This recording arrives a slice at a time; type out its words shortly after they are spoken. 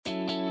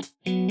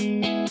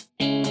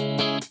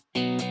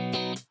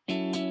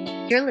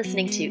You're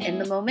listening to In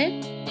the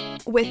Moment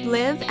with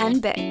Liv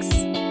and Bix.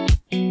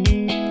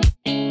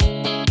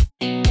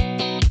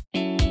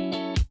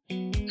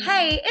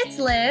 Hey, it's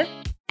Liv.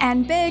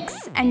 And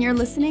Bix, and you're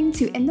listening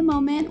to In the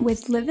Moment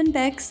with Liv and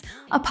Bix,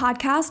 a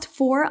podcast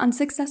for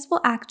unsuccessful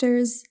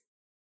actors.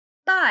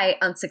 By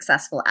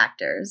unsuccessful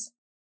actors.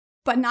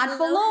 But not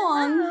for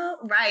long. Hello.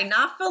 Right,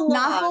 not for long.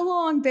 Not for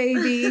long,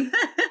 baby.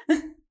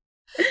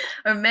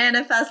 We're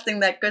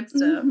manifesting that good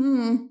stuff.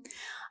 Mm-hmm.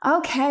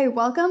 Okay,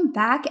 welcome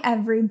back,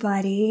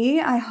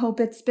 everybody. I hope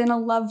it's been a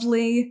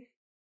lovely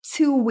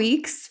 2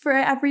 weeks for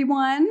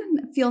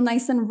everyone. Feel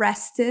nice and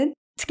rested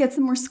to get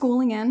some more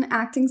schooling in,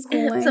 acting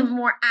schooling. Some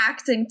more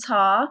acting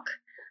talk.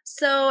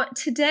 So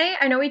today,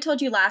 I know we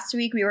told you last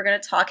week we were going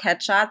to talk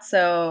headshots,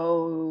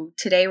 so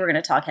today we're going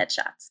to talk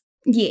headshots.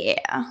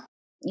 Yeah.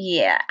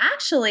 Yeah,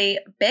 actually,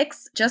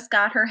 Bix just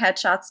got her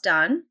headshots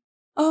done.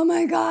 Oh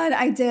my God,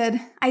 I did.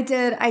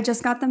 I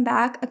just got them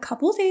back a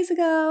couple days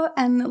ago,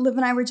 and Liv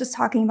and I were just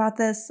talking about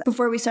this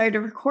before we started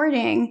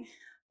recording,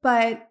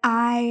 but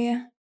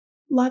I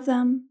love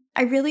them.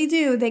 I really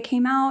do. They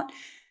came out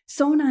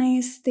so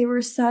nice. They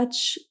were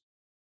such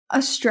a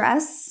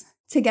stress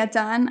to get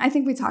done. I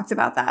think we talked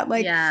about that.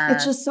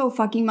 It's just so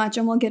fucking much,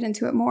 and we'll get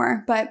into it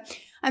more, but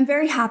I'm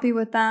very happy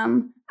with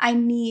them. I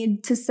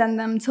need to send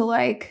them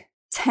to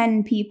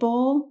 10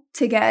 people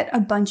to get a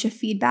bunch of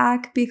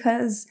feedback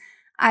because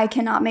I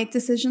cannot make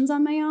decisions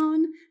on my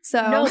own.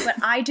 So no, but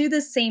I do the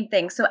same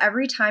thing. So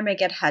every time I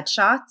get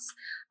headshots,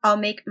 I'll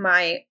make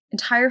my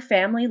entire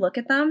family look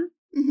at them.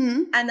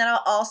 Mm-hmm. And then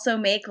I'll also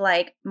make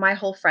my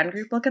whole friend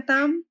group look at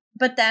them.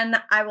 But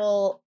then I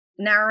will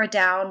narrow it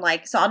down.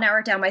 So I'll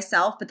narrow it down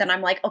myself. But then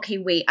I'm like, okay,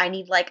 wait, I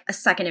need a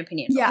second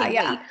opinion. Yeah, okay,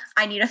 yeah. Wait,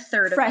 I need a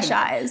third Fresh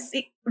opinion. eyes.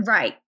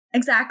 Right.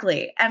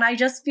 Exactly. And I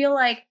just feel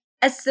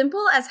as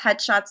simple as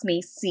headshots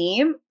may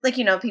seem,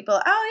 people,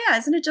 oh yeah,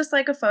 isn't it just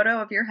a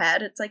photo of your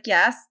head? It's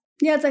yes.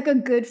 Yeah, it's a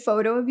good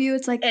photo of you.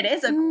 It's it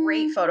is a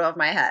great photo of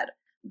my head,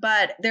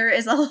 but there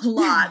is a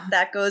lot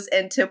that goes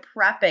into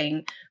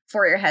prepping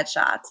for your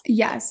headshots.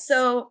 Yes.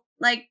 So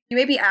you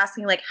may be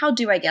asking, how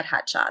do I get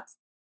headshots?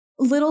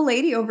 Little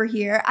lady over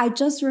here, I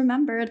just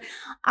remembered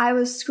I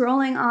was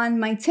scrolling on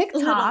my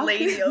TikTok. Little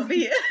lady over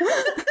here.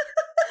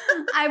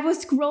 I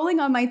was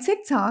scrolling on my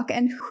TikTok,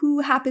 and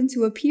who happened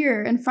to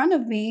appear in front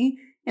of me,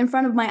 in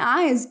front of my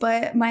eyes,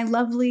 but my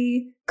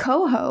lovely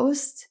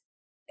co-host.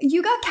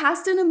 You got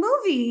cast in a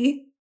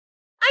movie.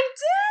 I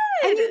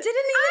did. And you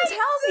didn't even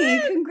tell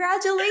me.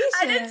 Congratulations.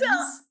 I didn't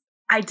tell.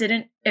 I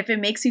didn't. If it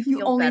makes you feel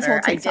you only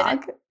better, told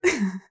TikTok. I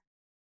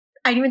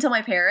didn't even tell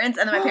my parents.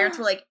 And then my parents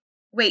were like,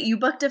 wait, you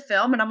booked a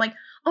film? And I'm like,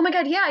 oh my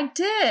God, yeah, I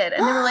did.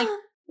 And they were like,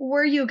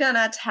 were you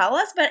gonna tell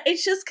us? But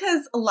it's just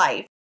because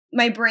life.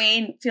 My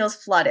brain feels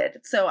flooded.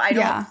 So I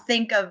don't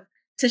think of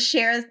to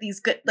share these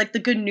good, the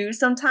good news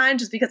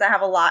sometimes just because I have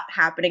a lot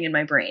happening in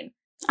my brain.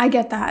 I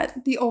get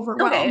that. The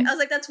overwhelm. Okay. I was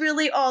like, that's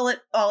really all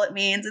it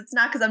means. It's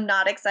not because I'm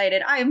not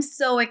excited. I am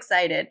so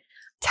excited.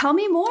 Tell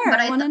me more.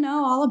 I want to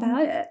know all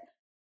about it.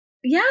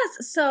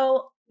 Yes.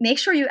 So make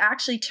sure you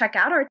actually check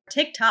out our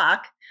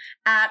TikTok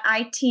at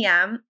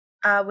ITM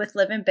with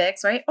Liv and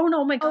Bix, right? Oh,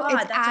 no, my God.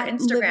 That's our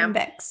Instagram. Liv and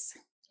Bix.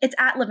 It's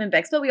at Liv and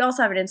Bix, but we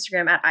also have an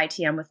Instagram at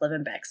ITM with Liv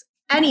and Bix.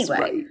 Anyway,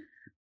 right.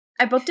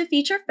 I booked a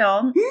feature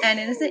film, and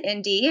it is an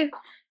indie,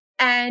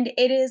 and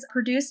it is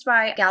produced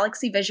by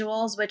Galaxy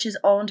Visuals, which is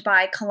owned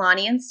by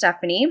Kalani and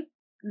Stephanie.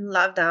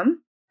 Love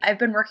them. I've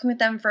been working with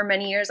them for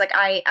many years.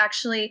 I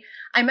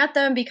met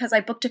them because I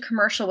booked a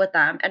commercial with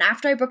them. And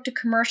after I booked a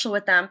commercial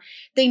with them,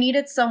 they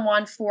needed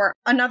someone for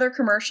another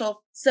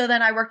commercial. So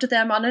then I worked with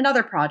them on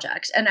another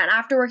project. And then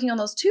after working on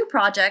those 2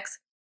 projects,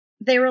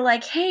 they were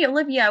like, hey,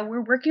 Olivia,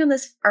 we're working on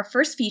our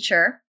first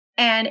feature.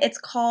 And it's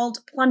called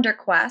Plunder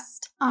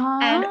Quest.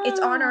 And it's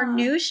on our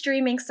new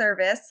streaming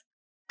service,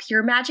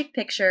 Pure Magic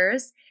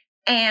Pictures.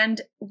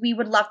 And we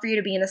would love for you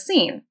to be in a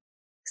scene.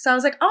 So I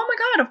was like, oh my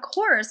God, of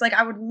course.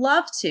 I would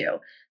love to.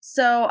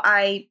 So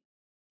I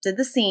did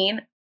the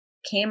scene,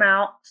 came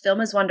out.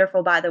 Film is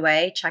wonderful, by the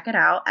way. Check it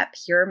out at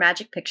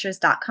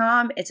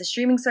puremagicpictures.com. It's a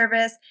streaming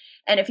service.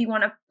 And if you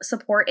want to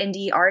support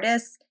indie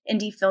artists,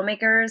 indie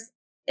filmmakers,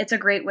 it's a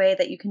great way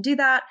that you can do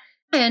that.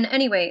 And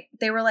anyway,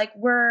 they were like,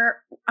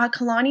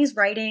 Kalani's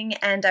writing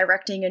and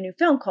directing a new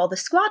film called The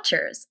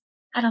Squatchers.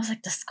 And I was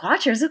like, The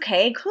Squatchers?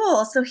 Okay,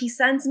 cool. So he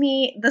sends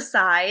me the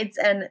sides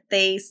and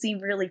they seem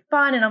really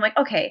fun. And I'm like,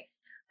 okay,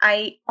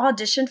 I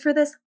auditioned for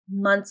this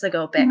months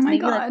ago, Bix.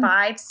 Maybe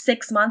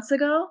 5-6 months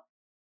ago.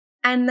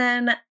 And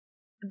then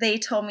they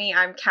told me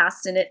I'm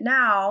cast in it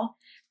now.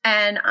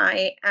 And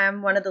I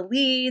am one of the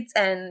leads.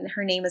 And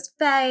her name is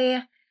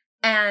Faye.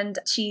 And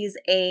she's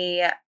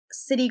a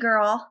city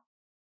girl.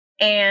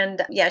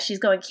 And yeah, she's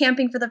going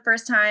camping for the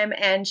first time,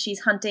 and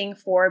she's hunting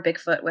for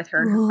Bigfoot with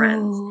her and her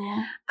friends.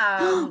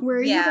 Where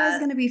are you guys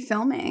going to be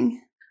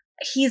filming?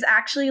 He's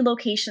actually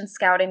location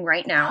scouting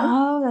right now.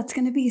 Oh, that's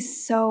going to be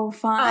so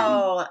fun.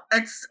 Oh,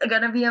 it's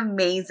going to be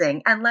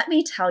amazing. And let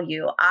me tell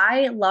you,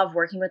 I love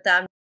working with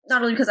them,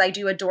 not only because I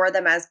do adore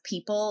them as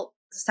people,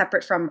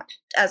 separate from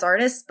as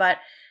artists, but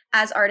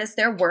as artists,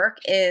 their work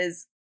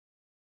is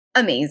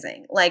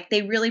amazing. Like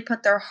they really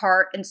put their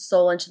heart and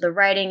soul into the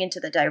writing, into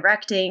the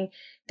directing.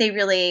 They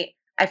really,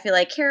 I feel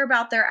like, care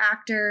about their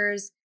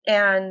actors.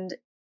 And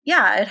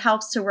yeah, it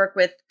helps to work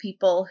with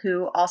people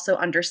who also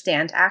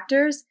understand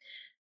actors.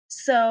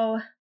 So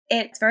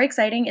it's very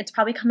exciting. It's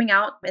probably coming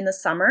out in the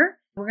summer.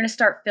 We're going to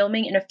start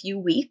filming in a few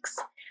weeks.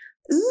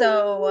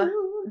 So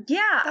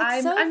yeah,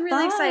 I'm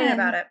really excited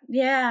about it.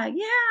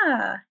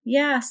 Yeah.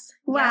 Yes.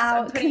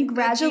 Wow. Yes,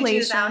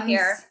 congratulations out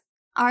here.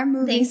 Our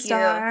movie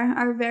star,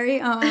 our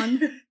very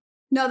own.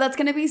 No, that's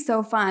going to be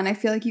so fun. I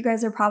feel like you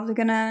guys are probably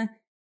going to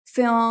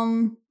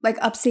film like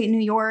upstate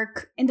New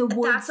York in the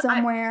woods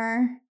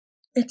somewhere.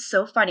 It's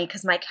so funny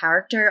because my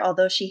character,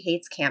 although she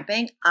hates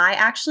camping, I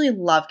actually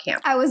love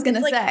camping. I was going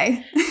to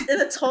say.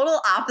 The total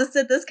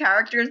opposite. This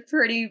character is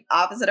pretty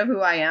opposite of who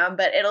I am,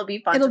 but it'll be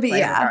fun to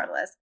play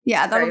regardless.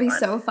 Yeah, that'll be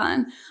so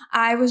fun.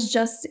 I was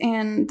just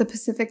in the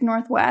Pacific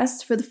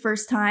Northwest for the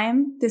first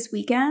time this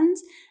weekend,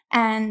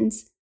 and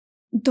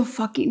the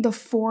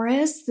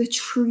forest, the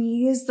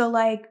trees, the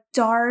like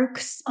dark,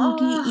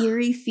 spooky,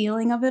 eerie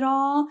feeling of it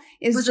all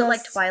is Was it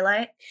like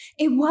Twilight?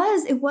 It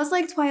was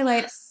like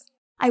Twilight. Yes.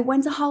 I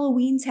went to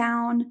Halloween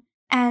Town,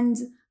 and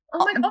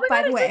oh my god,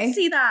 I did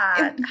see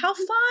that. How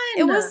fun.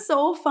 It was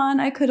so fun.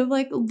 I could have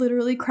like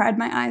literally cried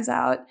my eyes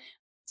out.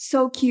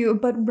 So cute.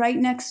 But right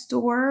next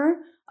door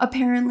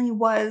apparently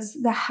was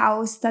the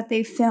house that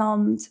they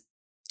filmed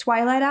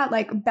Twilight at,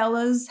 like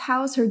Bella's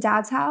house, her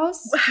dad's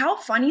house. How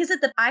funny is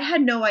it that I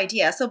had no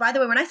idea? So by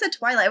the way, when I said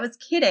Twilight, I was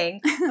kidding.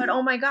 But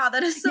oh my god,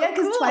 that is so cool. Yeah,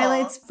 because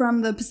Twilight's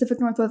from the Pacific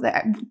Northwest,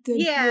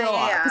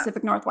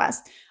 Pacific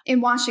Northwest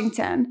in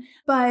Washington.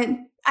 But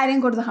I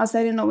didn't go to the house.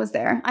 I didn't know it was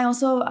there.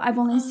 I've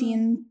only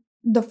seen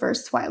the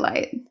first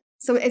Twilight.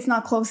 So it's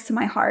not close to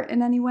my heart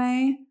in any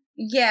way.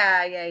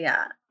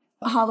 Yeah.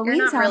 Halloween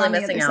You're not Town really on the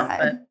missing other out,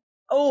 side.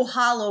 But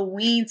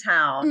Halloween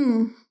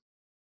Town.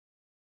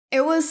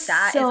 It was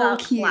that so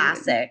is a cute.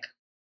 Classic.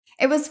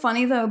 It was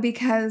funny though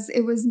because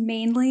it was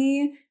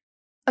mainly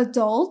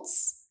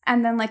adults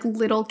and then like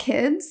little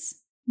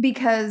kids,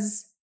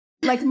 because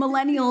like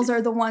millennials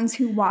are the ones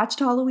who watched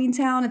Halloween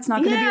Town. It's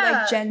not going to be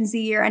like Gen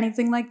Z or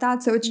anything like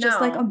that. So it's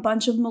just like a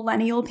bunch of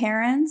millennial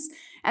parents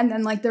and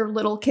then like their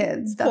little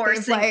kids that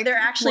they're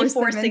actually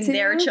forcing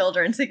their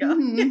children to go.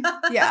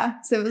 Mm-hmm.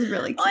 Yeah. So it was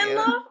really cute. I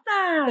love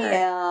that.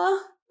 Yeah.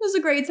 It was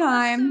a great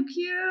time. That's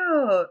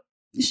so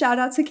cute. Shout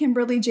out to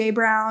Kimberly J.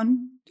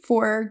 Brown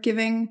for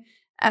giving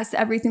us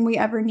everything we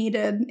ever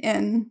needed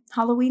in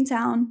Halloween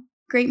Town.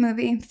 Great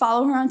movie.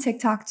 Follow her on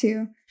TikTok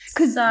too.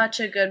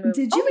 Such a good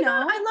movie. Did you know?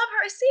 God, I love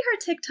her. I see her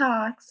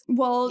TikToks.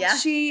 Well,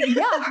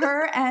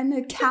 her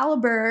and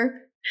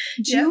Caliber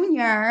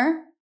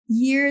Jr.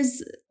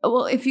 years.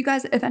 Well,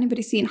 if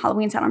anybody's seen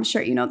Halloween Town, I'm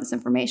sure you know this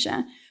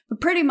information.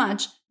 But pretty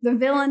much the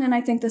villain in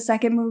I think the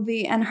second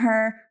movie and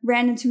her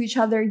ran into each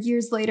other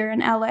years later in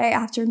LA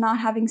after not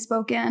having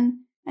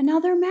spoken. And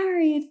now they're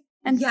married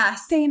and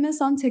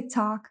famous on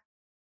TikTok.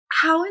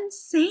 How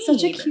insane.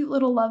 Such a cute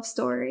little love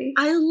story.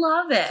 I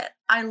love it.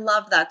 I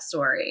love that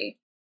story.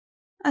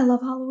 I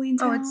love Halloween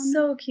Town. Oh, it's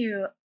so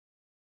cute.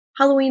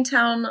 Halloween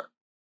Town.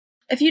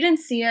 If you didn't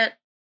see it,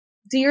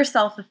 do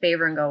yourself a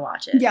favor and go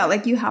watch it. Yeah,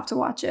 like you have to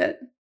watch it.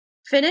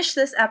 Finish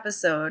this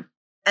episode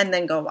and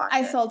then go watch it.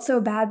 I felt so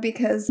bad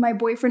because my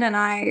boyfriend and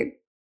I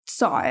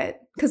saw it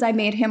because I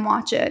made him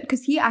watch it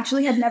because he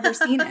actually had never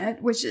seen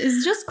it, which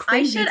is just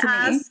crazy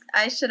to me.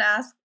 I should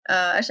ask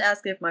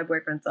if my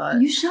boyfriend saw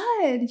it. You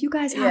should. You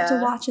guys have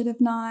to watch it if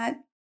not.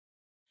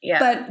 Yeah.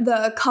 But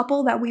the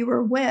couple that we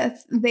were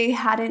with, they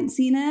hadn't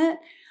seen it.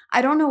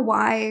 I don't know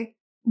why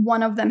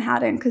one of them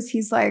hadn't, because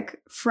he's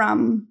like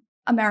from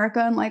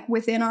America and like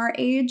within our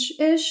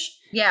age-ish.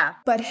 Yeah.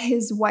 But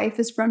his wife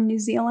is from New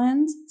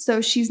Zealand, so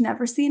she's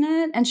never seen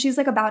it. And she's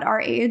like about our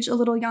age, a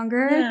little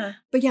younger. Yeah.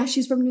 But yeah,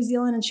 she's from New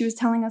Zealand and she was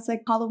telling us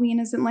like Halloween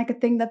isn't like a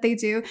thing that they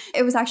do.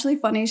 It was actually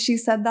funny. She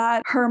said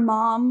that her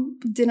mom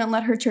didn't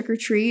let her trick or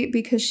treat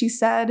because she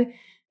said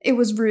it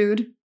was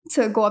rude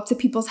to go up to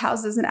people's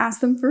houses and ask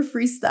them for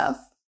free stuff.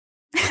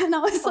 And I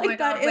was like,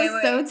 that is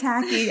so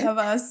tacky of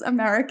us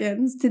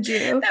Americans to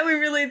do. That we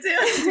really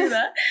do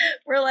that.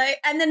 We're like,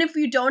 and then if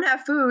you don't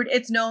have food,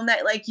 it's known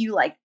that like you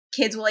like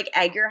kids will like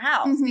egg your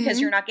house because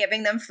you're not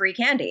giving them free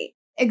candy.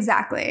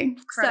 Exactly.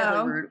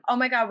 Incredibly rude. Oh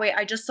my God, wait,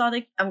 I'm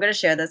going to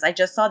share this. I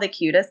just saw the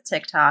cutest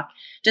TikTok,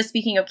 just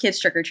speaking of kids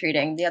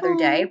trick-or-treating the other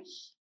day.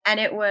 And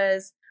it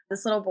was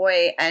this little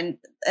boy and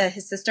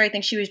his sister, I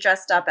think she was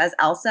dressed up as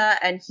Elsa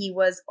and he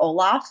was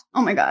Olaf.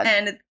 Oh my God.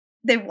 And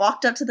they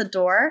walked up to the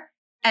door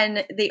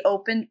and the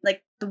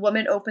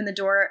woman opened the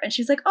door and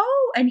she was like,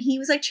 oh, and he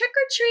was like, trick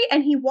or treat.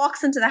 And he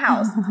walks into the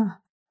house.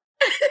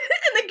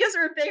 And then gives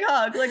her a big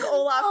hug, like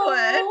Olaf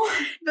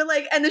would. But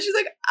like, and then she's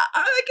like,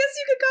 I guess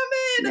you could come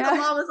in. And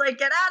the mom was like,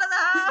 get out of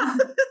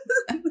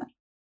the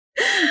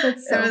house.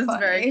 That's so It was funny.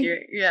 very cute.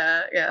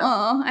 Yeah.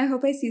 Oh, I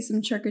hope I see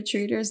some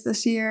trick-or-treaters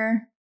this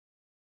year.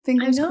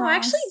 Fingers crossed. I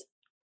actually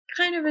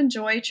kind of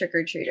enjoy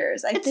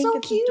trick-or-treaters. I think so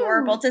it's cute.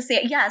 adorable to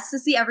see. Yes, to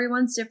see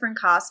everyone's different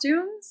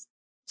costumes.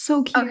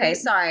 So cute. Okay,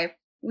 sorry.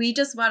 We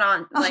just went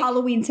on a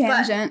Halloween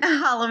tangent. A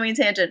Halloween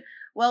tangent.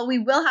 Well, we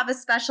will have a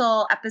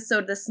special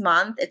episode this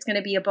month. It's going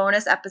to be a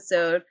bonus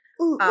episode.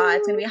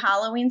 It's going to be a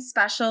Halloween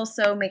special,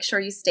 so make sure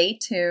you stay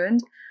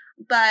tuned.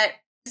 But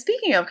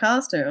speaking of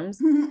costumes,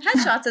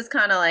 headshots is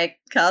kind of like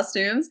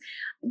costumes.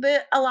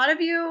 But a lot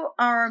of you,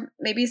 or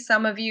maybe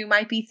some of you,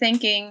 might be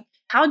thinking,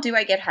 how do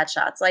I get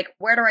headshots? Like,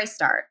 where do I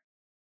start?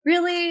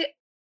 Really,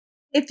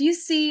 if you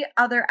see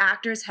other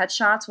actors'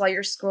 headshots while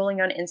you're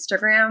scrolling on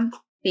Instagram,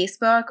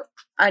 Facebook,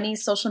 any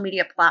social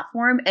media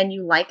platform, and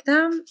you like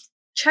them,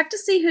 check to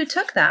see who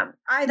took them.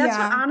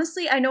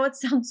 Honestly, I know it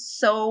sounds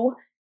so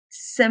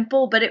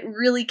simple, but it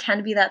really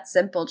can be that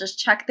simple. Just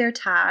check their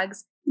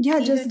tags. Yeah,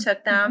 see who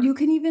took them. You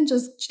can even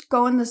just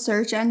go in the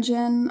search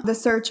engine, the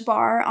search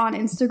bar on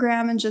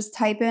Instagram, and just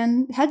type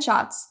in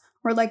headshots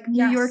or like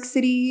New York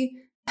City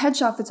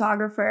headshot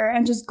photographer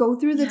and just go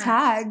through the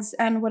tags,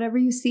 and whatever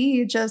you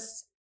see,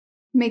 just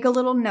make a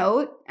little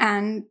note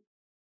and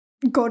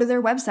go to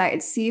their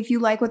website, see if you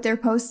like what they're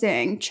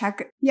posting,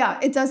 check. Yeah,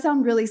 it does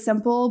sound really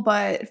simple,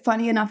 but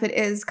funny enough,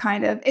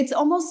 it's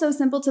almost so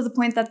simple to the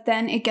point that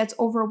then it gets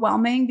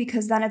overwhelming,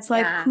 because then it's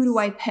like, who do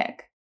I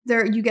pick?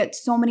 You get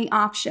so many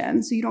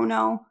options, so you don't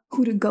know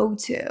who to go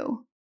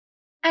to.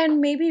 And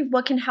maybe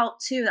what can help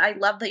too, I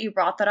love that you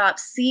brought that up.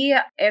 See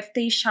if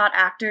they shot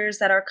actors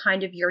that are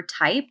kind of your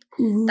type.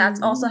 Ooh.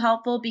 That's also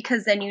helpful,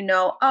 because then you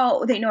know,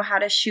 oh, they know how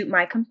to shoot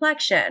my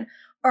complexion,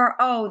 or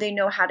oh, they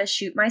know how to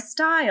shoot my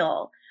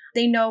style.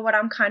 They know what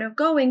I'm kind of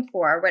going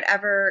for,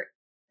 whatever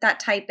that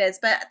type is.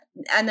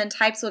 And then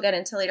types we'll get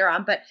into later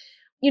on. But,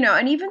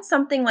 and even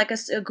something like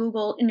a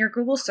Google, in your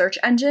Google search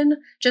engine,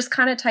 just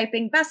kind of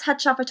typing best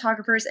headshot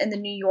photographers in the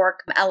New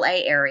York,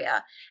 LA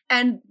area.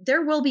 And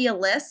there will be a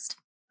list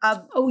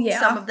of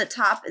some of the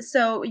top.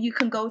 So you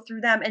can go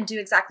through them and do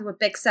exactly what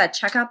Bix said.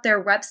 Check out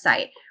their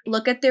website.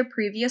 Look at their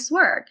previous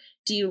work.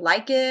 Do you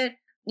like it?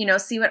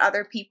 See what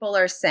other people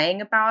are saying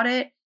about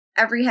it.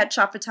 Every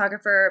headshot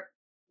photographer,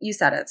 you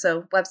said it.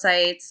 So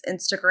websites,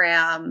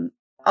 Instagram,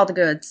 all the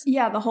goods.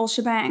 Yeah, the whole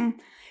shebang.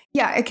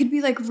 Yeah, it could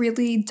be like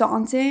really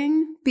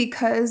daunting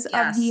because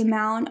of the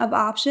amount of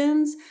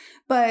options.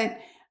 But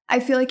I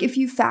feel like if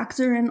you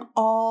factor in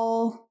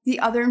all the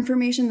other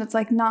information, that's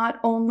like not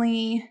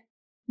only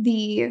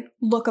the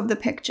look of the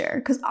picture,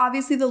 because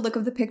obviously the look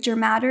of the picture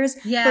matters,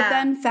 but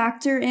then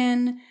factor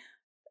in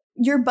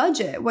your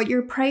budget, what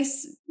your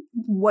price,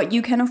 what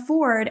you can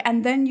afford.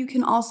 And then you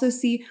can also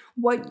see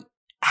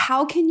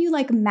how can you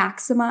like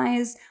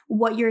maximize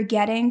what you're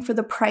getting for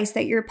the price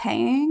that you're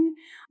paying?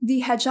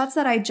 The headshots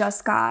that I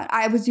just got,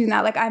 I was doing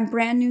that. Like, I'm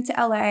brand new to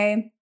LA,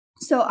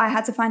 so I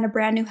had to find a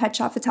brand new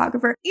headshot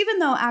photographer, even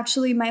though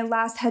actually my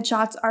last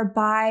headshots are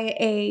by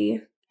a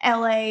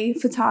LA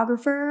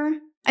photographer.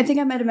 I think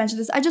I might have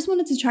mentioned this. I just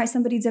wanted to try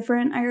somebody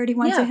different. I already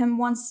went to him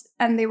once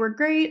and they were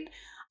great.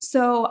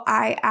 So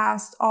I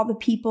asked all the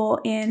people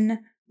in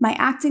my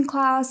acting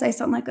class. I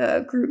sent like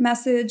a group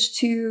message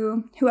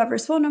to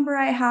whoever's phone number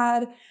I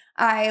had.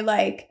 I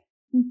like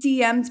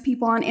DM'd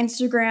people on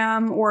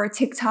Instagram or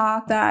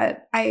TikTok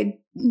that I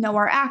know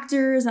are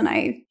actors, and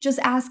I just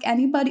asked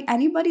anybody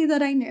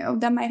that I knew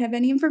that might have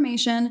any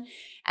information.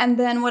 And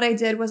then what I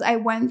did was I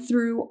went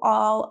through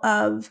all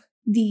of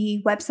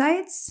the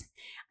websites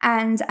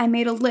and I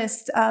made a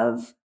list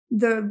of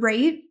the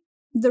rate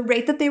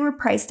that they were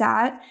priced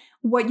at,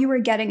 what you were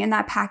getting in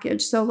that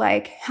package. So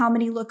like how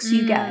many looks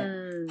you get,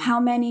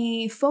 how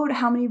many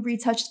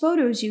retouched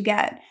photos you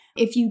get,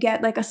 if you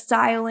get like a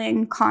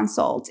styling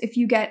consult, if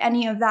you get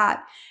any of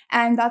that.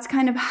 And that's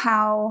kind of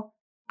how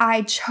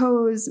I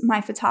chose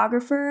my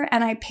photographer.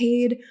 And I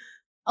paid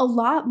a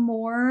lot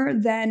more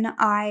than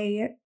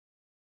I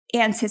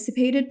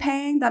anticipated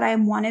paying, that I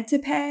wanted to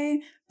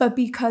pay. But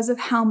because of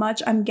how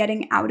much I'm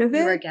getting out of it,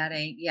 you were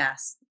getting,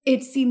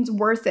 it seemed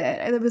worth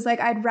it. It was like,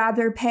 I'd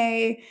rather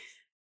pay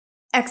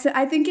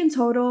I think in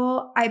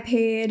total I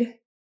paid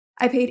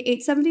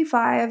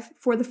 $875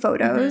 for the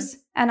photos,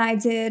 and I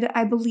did,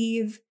 I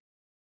believe,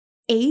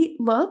 8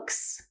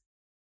 looks.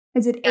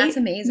 I did 8. That's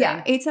amazing.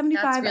 Yeah,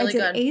 $875. Really I did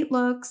good. 8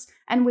 looks,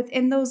 and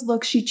within those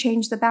looks, she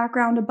changed the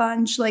background a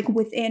bunch. Like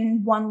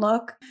within one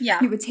look,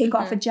 you would take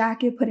off a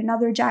jacket, put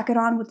another jacket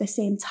on with the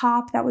same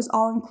top. That was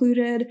all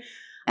included,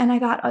 and I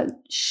got a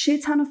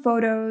shit ton of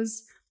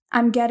photos.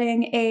 I'm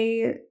getting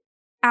a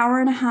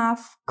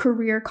hour-and-a-half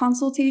career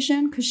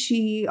consultation because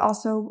she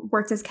also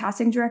worked as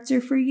casting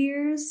director for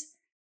years.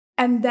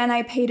 And then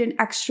I paid an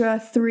extra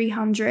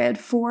 $300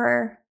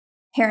 for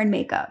hair and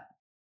makeup.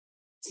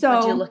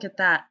 So would you look at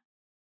that?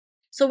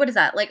 So what is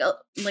that? Like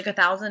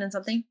 1,000 and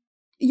something?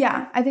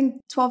 Yeah, I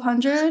think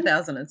 1,200.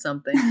 1,000 and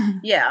something.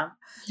 Yeah.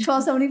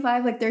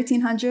 1,275, like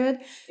 1,300.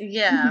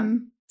 Yeah. Mm-hmm.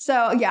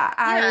 So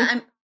yeah,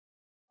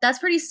 that's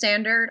pretty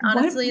standard,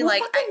 honestly.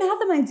 What fucking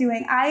math am I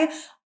doing?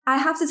 I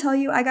have to tell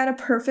you, I got a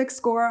perfect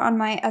score on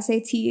my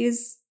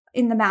SATs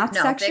in the math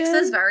section.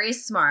 Bix is very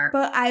smart.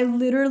 But I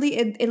literally,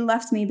 it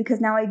left me because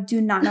now I do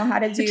not know how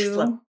to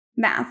do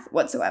math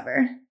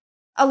whatsoever.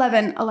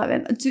 11.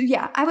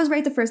 Yeah, I was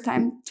right the first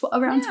time,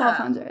 around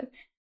 1,200.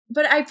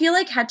 But I feel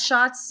like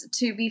headshots,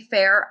 to be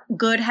fair,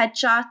 good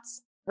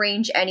headshots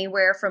range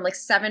anywhere from like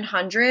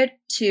 700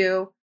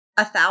 to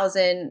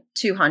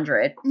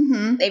 1,200,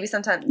 maybe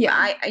sometimes. Yeah.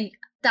 I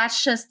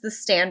that's just the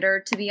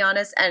standard, to be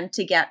honest, and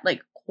to get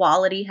like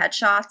quality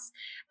headshots.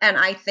 And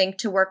I think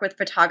to work with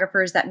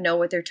photographers that know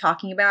what they're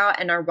talking about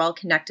and are well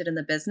connected in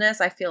the business,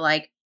 I feel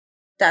like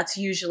that's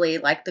usually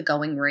like the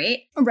going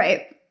rate.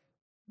 Right.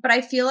 But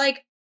I feel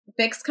like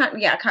Bix kind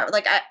of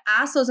like I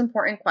asked those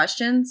important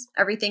questions,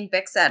 everything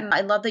Bix said. And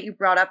I love that you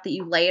brought up that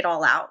you lay it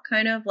all out,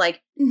 kind of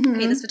like,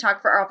 okay, this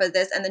photographer offered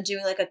this, and then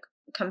doing like a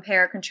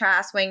compare,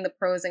 contrast, weighing the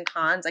pros and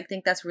cons. I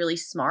think that's really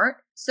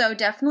smart. So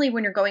definitely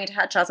when you're going into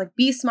headshots, like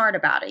be smart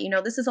about it. You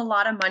know, this is a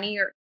lot of money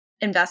you're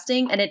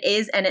investing, and it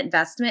is an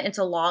investment. It's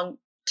a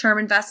long-term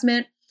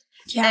investment.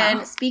 Yeah.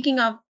 And speaking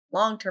of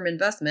long-term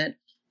investment,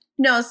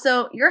 no,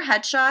 so your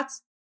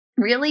headshots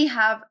really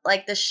have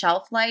like the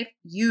shelf life,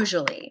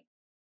 usually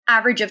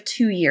average of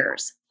 2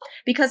 years,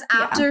 because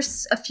after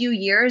a few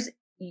years,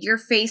 your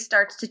face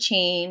starts to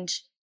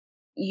change.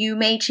 You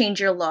may change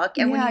your look.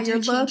 And when you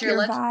do change your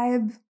look,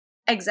 vibe.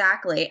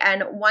 Exactly.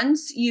 And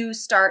once you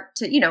start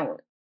to,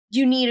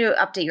 you need to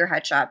update your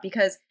headshot,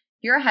 because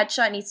your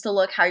headshot needs to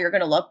look how you're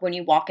going to look when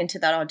you walk into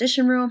that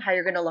audition room, how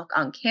you're going to look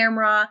on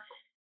camera,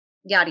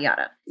 yada,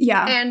 yada.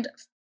 Yeah. And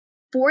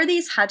for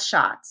these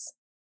headshots,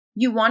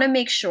 you want to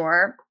make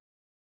sure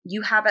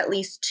you have at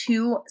least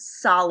 2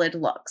 solid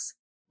looks.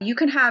 You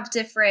can have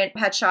different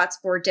headshots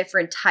for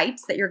different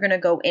types that you're going to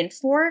go in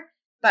for,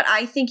 but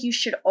I think you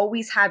should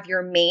always have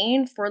your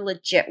main for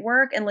legit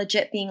work, and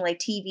legit being like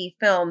TV,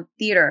 film,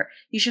 theater.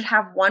 You should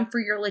have one for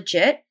your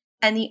legit,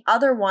 and the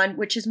other one,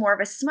 which is more of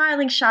a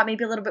smiling shot,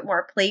 maybe a little bit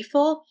more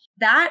playful,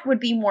 that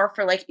would be more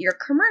for like your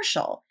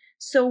commercial.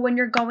 So when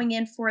you're going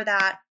in for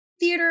that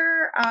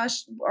theater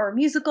or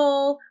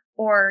musical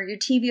or your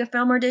TV or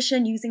film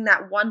audition, using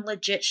that one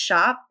legit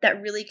shot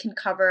that really can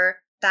cover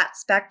that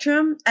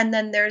spectrum. And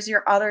then there's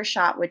your other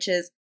shot, which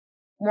is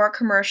more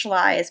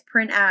commercialized,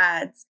 print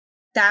ads.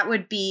 That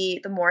would be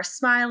the more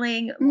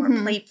smiling, more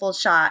playful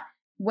shot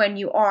when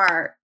you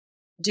are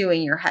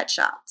doing your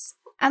headshots.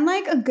 And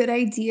like a good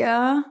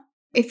idea,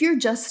 if you're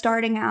just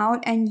starting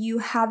out and you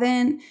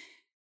haven't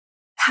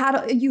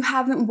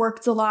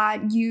worked a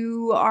lot,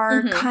 you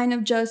are kind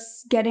of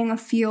just getting a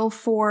feel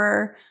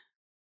for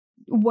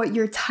what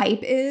your type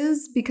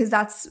is, because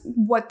that's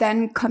what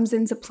then comes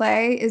into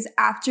play is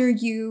after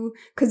you,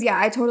 because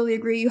I totally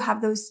agree, you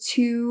have those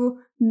 2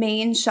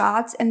 main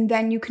shots and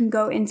then you can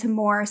go into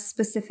more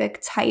specific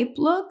type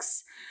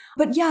looks.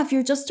 But if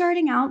you're just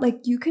starting out, like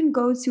you can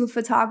go to a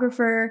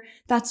photographer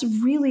that's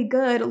really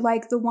good,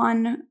 like the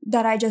one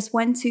that I just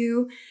went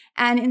to,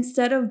 and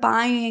instead of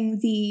buying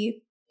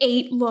the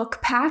 8 look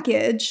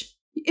package,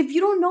 if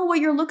you don't know what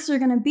your looks are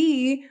going to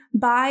be,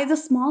 buy the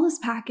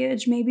smallest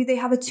package. Maybe they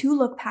have a 2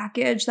 look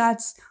package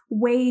that's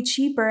way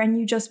cheaper and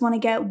you just want to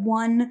get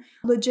 1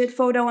 legit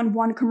photo and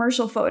 1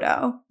 commercial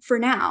photo for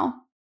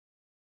now.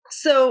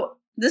 So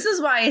this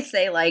is why I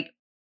say, like,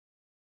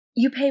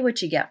 you pay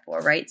what you get for,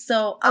 right?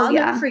 So I'll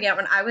never forget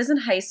when I was in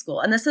high school,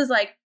 and this is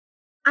like,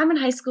 I'm in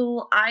high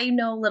school. I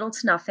know little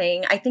to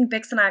nothing. I think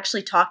Bix and I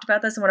actually talked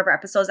about this in one of our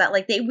episodes that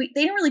like they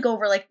didn't really go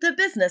over like the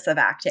business of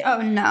acting.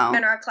 Oh, no.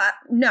 In our class,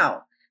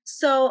 no.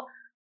 So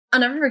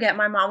I'll never forget,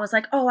 my mom was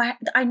like, oh,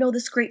 I know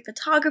this great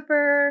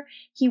photographer.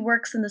 He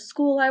works in the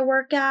school I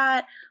work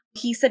at.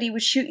 He said he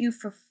would shoot you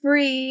for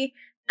free.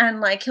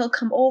 And like, he'll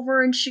come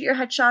over and shoot your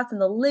headshots in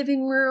the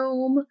living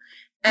room.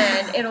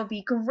 And it'll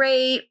be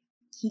great.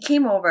 He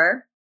came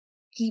over.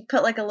 He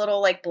put like a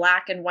little like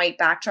black and white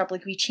backdrop.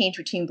 Like we changed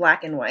between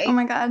black and white. Oh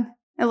my God.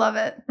 I love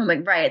it. I'm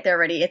like, right,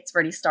 it's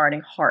already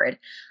starting hard.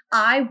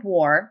 I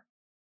wore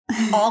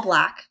all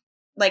black,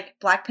 like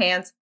black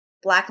pants,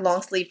 black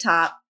long sleeve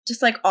top,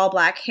 just like all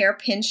black, hair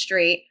pinned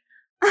straight.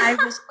 I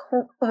was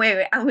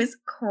I was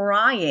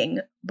crying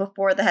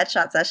before the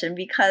headshot session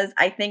because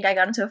I think I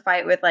got into a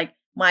fight with like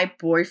my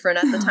boyfriend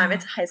at the time.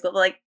 It's high school, but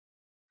like,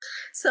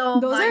 so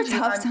those are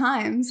tough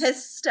times.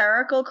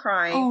 Hysterical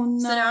crying. Oh no!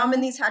 So now I'm in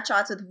these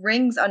headshots with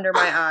rings under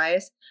my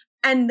eyes,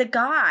 and the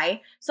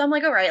guy. So I'm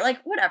like, all right,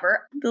 like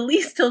whatever. The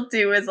least he'll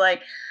do is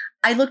like,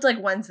 I looked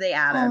like Wednesday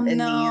Adam in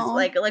these,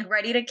 like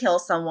ready to kill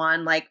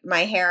someone. Like my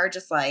hair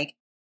just like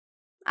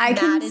I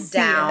can see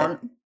down. It.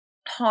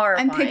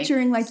 Horrifying. I'm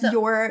picturing like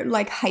your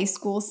like high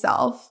school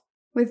self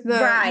with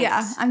the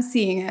I'm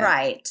seeing it.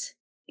 Right.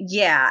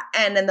 Yeah.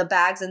 And then the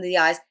bags under the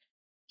eyes.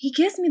 He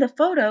gives me the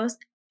photos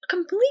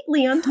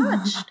completely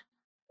untouched.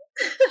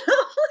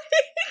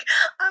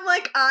 I'm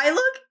like, I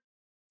look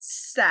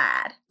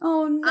sad.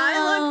 Oh no.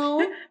 I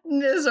look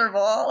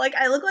miserable. Like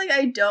I look like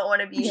I don't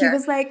want to be here. He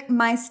was like,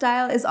 my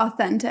style is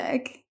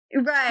authentic.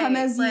 Right. Come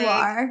as you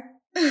are.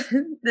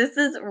 This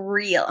is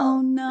real.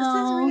 Oh no.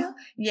 This is real.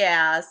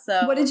 Yeah.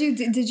 So what did you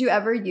do? Did you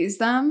ever use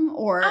them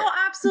or? Oh,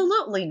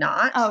 absolutely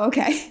not. Oh,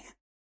 okay.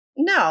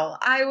 No,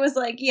 I was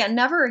like, yeah,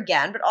 never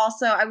again. But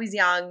also I was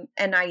young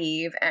and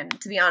naive. And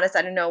to be honest,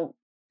 I didn't know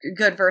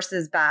good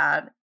versus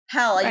bad.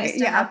 Hell, I used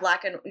to have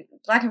black and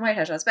white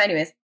headshots. But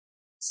anyways,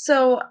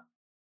 so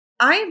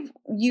I've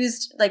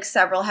used like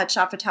several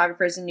headshot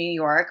photographers in New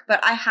York,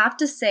 but I have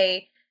to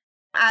say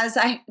As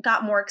I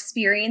got more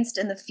experienced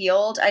in the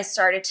field, I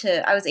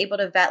was able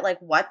to vet like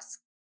what's,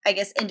 I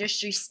guess,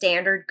 industry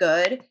standard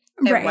good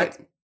and what's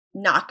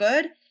not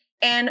good.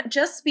 And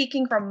just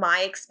speaking from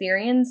my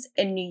experience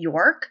in New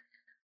York,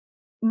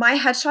 my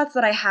headshots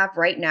that I have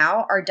right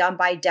now are done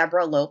by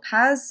Deborah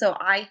Lopez. So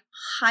I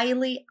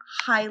highly,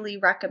 highly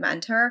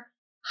recommend her.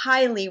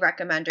 Highly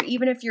recommend her.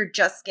 Even if you're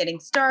just getting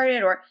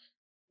started or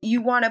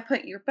you want to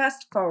put your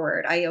best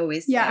forward, I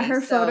always say. Yeah, her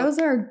photos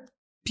are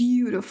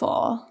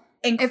beautiful.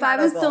 Incredible. If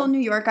I was still in New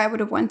York, I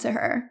would have went to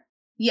her.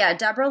 Yeah,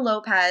 Deborah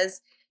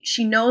Lopez.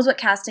 She knows what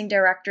casting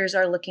directors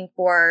are looking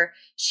for.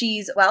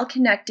 She's well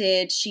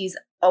connected. She's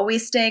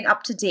always staying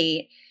up to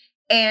date.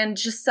 And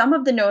just some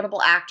of the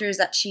notable actors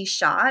that she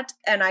shot,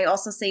 and I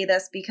also say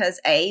this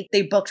because A,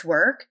 they booked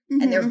work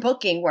and they're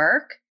booking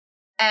work,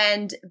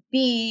 and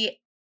B,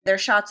 their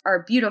shots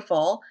are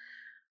beautiful.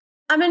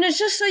 I mean, it's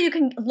just so you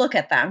can look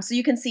at them, so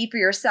you can see for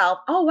yourself,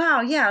 oh, wow,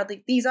 yeah,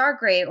 these are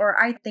great,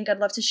 or I think I'd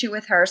love to shoot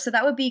with her. So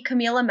that would be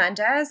Camila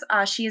Mendes.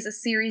 She is a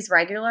series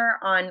regular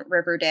on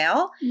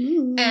Riverdale,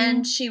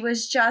 and she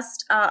was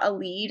just a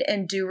lead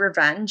in Do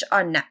Revenge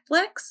on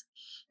Netflix.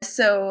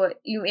 So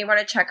you may want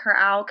to check her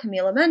out,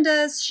 Camila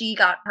Mendes. She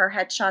got her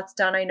headshots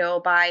done, I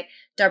know, by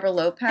Deborah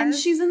Lopez. And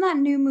she's in that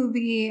new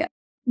movie,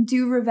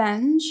 Do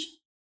Revenge.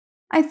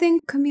 I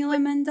think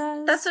Camila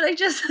Mendes. That's what I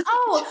just...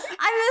 Oh,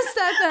 I missed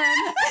that then.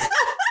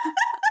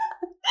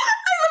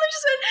 I literally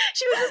just went,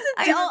 she was just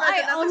in Do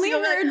Revenge. I only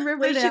heard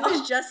Riverdale. Like, she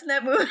was just in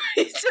that movie.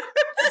 And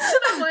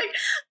I'm like,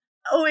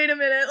 oh, wait a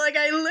minute. Like,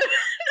 I literally...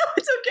 No,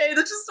 it's okay.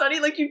 That's just funny.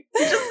 Like, you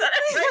just said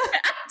it right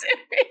back to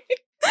me.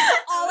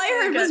 All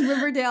I heard was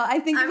Riverdale. I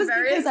think it was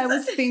because I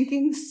was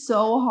thinking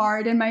so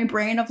hard in my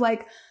brain of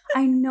like,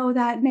 I know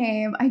that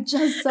name. I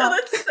just saw. No,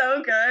 that's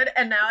so good.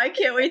 And now I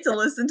can't wait to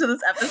listen to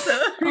this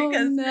episode.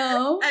 Because, oh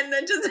no. And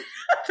then just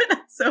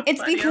that's so it's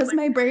funny. because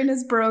my brain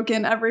is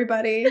broken,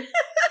 everybody.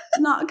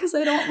 Not because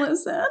I don't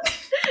listen.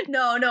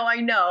 No, I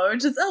know. It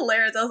was just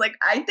hilarious. I was like,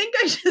 I think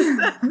I just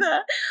said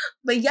that.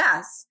 But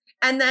yes.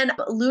 And then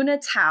Luna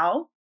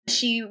Tao.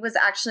 She was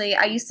actually,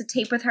 I used to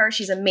tape with her.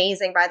 She's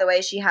amazing, by the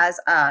way. She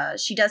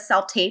does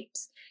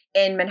self-tapes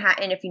in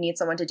Manhattan if you need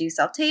someone to do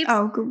self-tapes.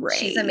 Oh, great.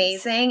 She's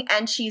amazing.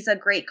 And she's a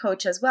great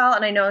coach as well.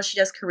 And I know she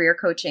does career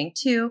coaching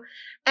too.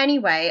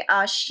 Anyway,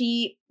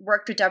 she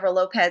worked with Deborah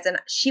Lopez, and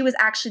she was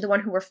actually the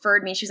one who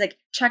referred me. She was like,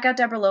 check out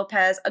Deborah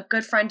Lopez. A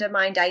good friend of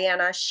mine,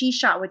 Diana, she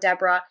shot with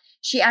Deborah.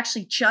 She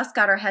actually just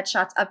got her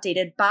headshots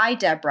updated by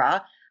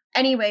Deborah.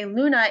 Anyway,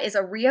 Luna is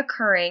a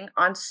reoccurring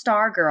on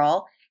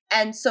Stargirl.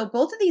 And so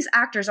both of these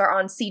actors are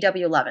on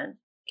CW11.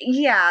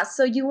 Yeah,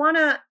 so you want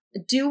to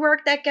do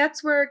work that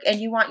gets work, and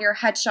you want your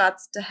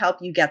headshots to help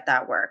you get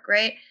that work,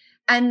 right?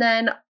 And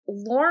then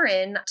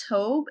Lauren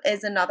Taub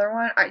is another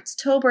one. It's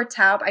Taub or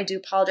Taub. I do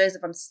apologize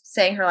if I'm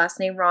saying her last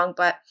name wrong,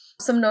 but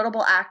some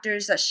notable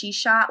actors that she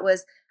shot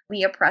was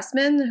Leah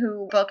Pressman,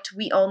 who booked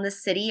We Own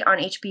This City on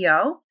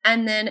HBO.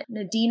 And then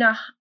Nadina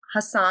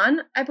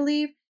Hassan, I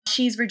believe.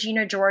 She's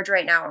Regina George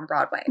right now on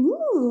Broadway.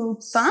 Ooh,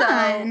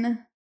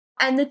 fun.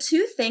 And the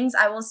two things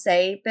I will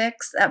say, Bix,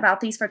 about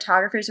these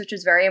photographers, which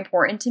was very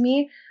important to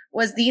me,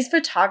 was these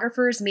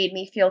photographers made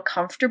me feel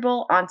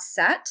comfortable on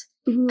set.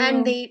 Ooh.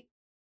 And they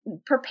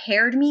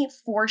prepared me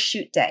for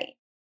shoot day.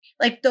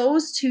 Like,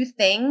 those two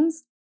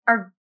things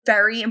are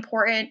very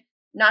important,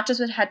 not just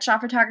with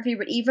headshot photography,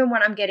 but even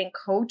when I'm getting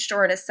coached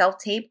or in a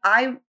self-tape,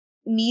 I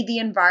need the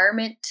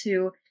environment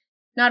to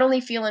not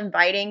only feel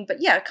inviting, but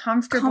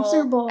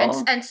comfortable.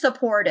 And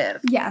supportive.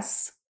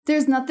 Yes.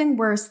 There's nothing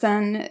worse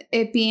than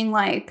it being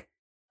like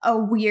a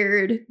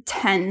weird,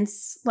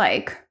 tense,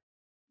 like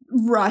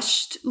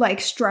rushed, like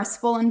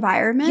stressful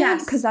environment.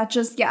 Yes. Because that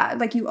just,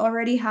 like you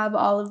already have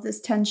all of this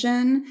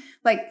tension.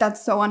 Like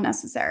that's so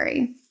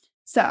unnecessary.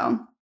 So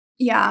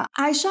yeah,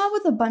 I shot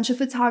with a bunch of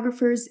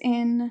photographers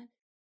in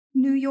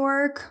New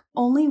York.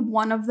 Only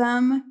one of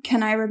them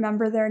can I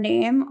remember their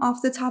name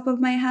off the top of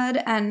my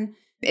head. And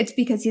it's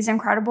because he's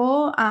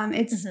incredible.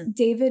 It's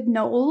David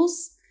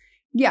Knowles.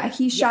 Yeah,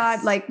 he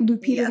shot like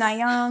Lupita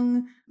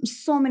Nyong'o,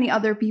 so many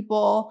other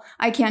people.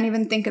 I can't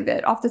even think of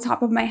it off the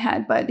top of my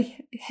head, but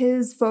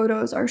his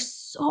photos are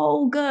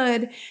so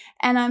good.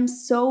 And I'm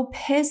so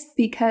pissed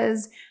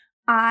because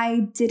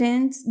I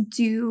didn't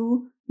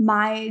do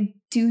my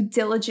due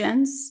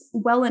diligence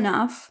well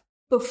enough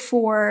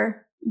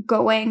before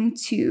going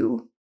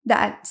to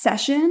that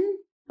session.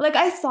 Like,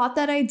 I thought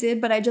that I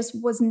did, but I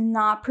just was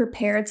not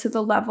prepared to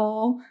the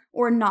level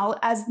or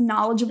as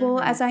knowledgeable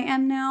as I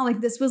am now.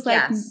 Like, this was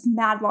like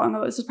mad long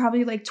ago. This was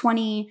probably like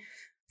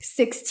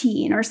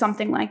 2016 or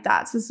something like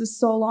that. So this was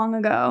so long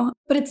ago.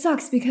 But it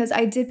sucks because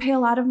I did pay a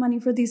lot of money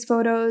for these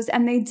photos,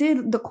 and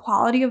the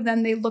quality of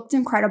them, they looked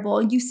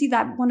incredible. You see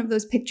that one of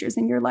those pictures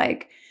and you're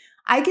like,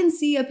 I can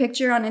see a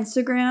picture on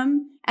Instagram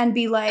and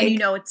be like, and you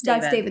know it's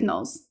David. That's David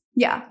Knowles.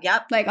 Yeah.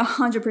 Yep. Like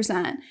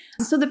 100%.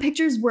 So the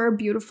pictures were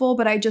beautiful,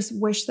 but I just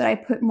wish that I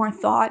put more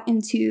thought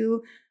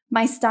into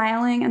my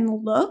styling and the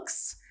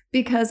looks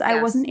because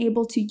I wasn't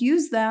able to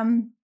use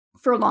them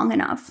for long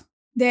enough.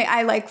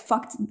 I like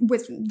fucked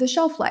with the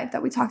shelf life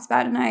that we talked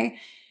about. And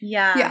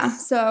yeah.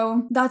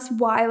 So that's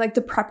why like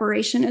the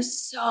preparation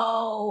is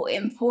so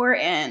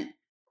important.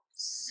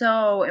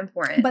 So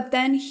important. But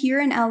then here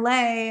in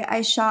LA,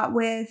 I shot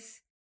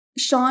with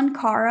Sean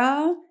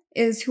Cara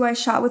is who I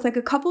shot with like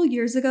a couple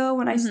years ago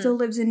when I still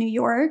lived in New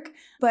York.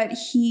 But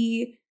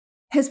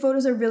his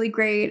photos are really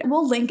great.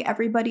 We'll link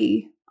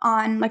everybody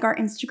on like our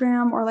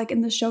Instagram or like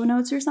in the show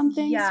notes or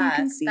something. Yeah, so you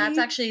can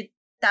see.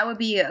 That would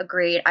be a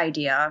great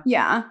idea.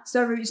 Yeah.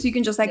 So you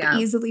can just like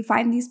easily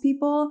find these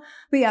people.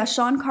 But yeah,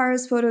 Sean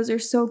Cara's photos are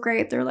so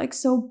great. They're like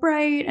so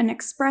bright and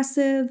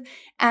expressive.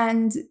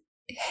 And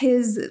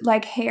his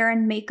like hair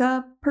and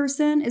makeup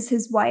person is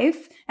his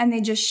wife. And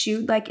they just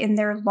shoot like in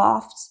their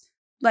loft,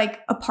 like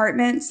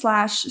apartment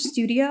 /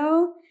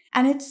 studio.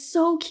 And it's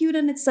so cute.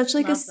 And it's such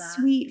like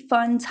sweet,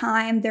 fun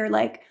time. They're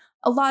like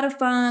a lot of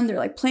fun. They're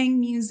like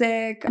playing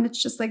music, and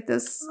it's just like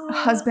this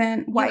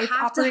husband-wife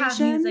operation. You have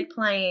to have music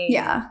playing.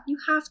 Yeah, you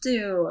have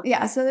to.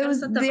 Yeah, so it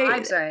was the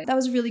vibes right. That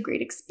was a really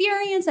great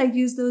experience. I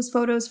used those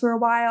photos for a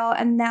while,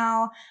 and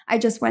now I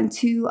just went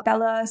to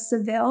Bella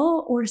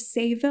Seville or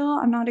Seville.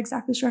 I'm not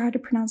exactly sure how to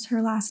pronounce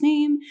her last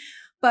name,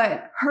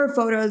 but her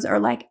photos are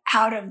like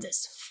out of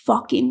this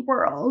fucking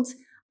world.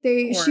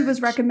 She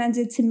was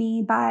recommended to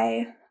me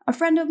by a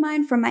friend of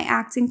mine from my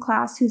acting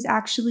class, who's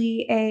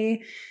actually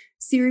a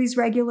series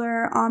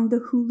regular on the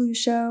Hulu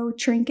show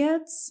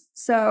Trinkets.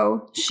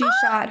 So she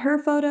shot her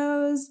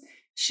photos.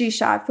 She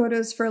shot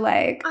photos for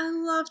like... I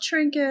love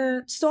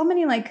Trinkets. So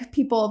many like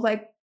people of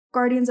like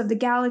Guardians of the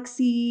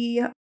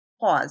Galaxy.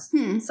 Pause.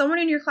 Someone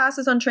in your class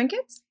is on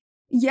Trinkets?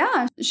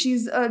 Yeah,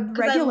 she's a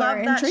regular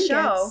in Trinkets.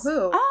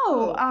 Show.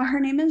 Who? Her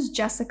name is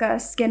Jessica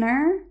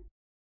Skinner.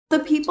 The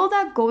people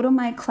that go to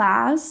my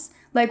class,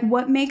 like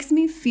what makes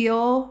me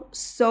feel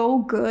so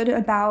good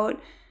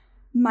about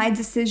my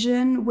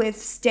decision with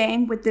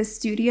staying with this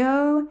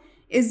studio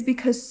is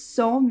because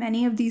so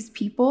many of these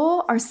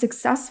people are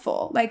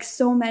successful. Like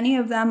so many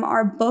of them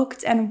are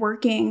booked and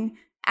working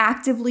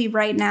actively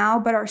right now,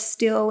 but are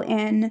still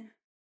in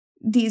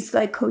these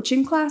like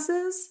coaching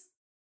classes.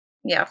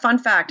 Yeah. Fun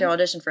fact. I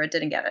auditioned for it.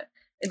 Didn't get it.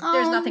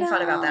 There's nothing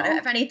fun about that.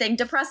 If anything,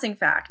 depressing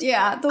fact.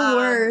 Yeah. The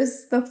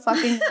worst. The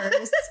fucking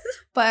worst.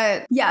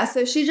 But yeah,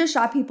 so she just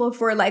shot people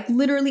for like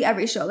literally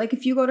every show. Like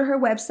if you go to her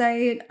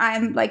website,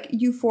 I'm like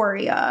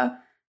Euphoria,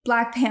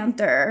 Black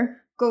Panther,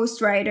 Ghost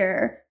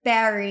Rider,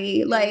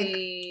 Barry, like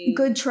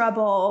Good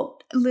Trouble,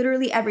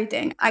 literally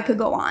everything. I could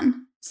go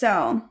on.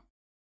 So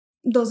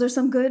those are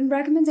some good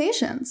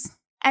recommendations.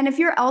 And if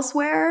you're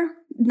elsewhere,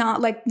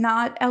 not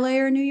LA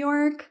or New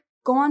York,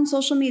 go on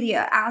social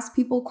media, ask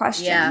people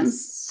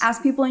questions,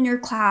 ask people in your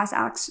class,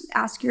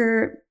 ask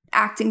your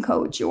acting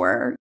coach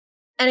or...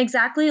 And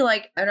exactly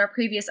like in our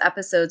previous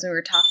episodes, when we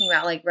were talking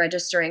about like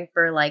registering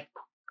for like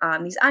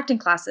these acting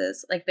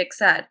classes, like Vic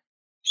said,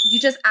 you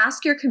just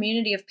ask your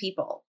community of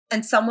people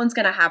and someone's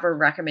going to have a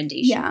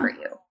recommendation for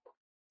you.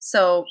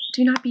 So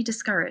do not be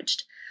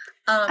discouraged.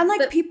 And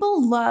like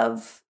people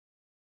love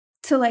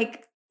to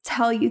like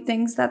tell you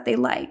things that they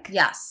like.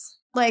 Yes.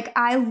 Like,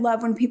 I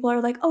love when people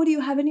are like, oh, do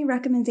you have any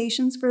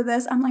recommendations for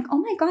this? I'm like, oh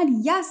my God,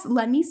 yes.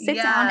 Let me sit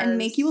down and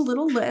make you a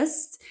little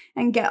list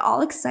and get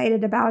all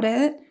excited about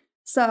it.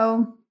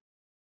 So,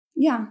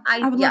 yeah,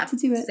 I would love to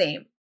do it.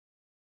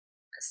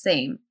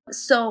 Same.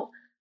 So,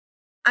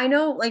 I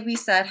know, like we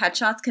said,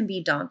 headshots can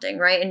be daunting,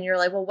 right? And you're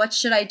like, well, what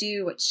should I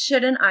do? What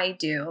shouldn't I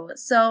do?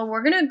 So,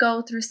 we're going to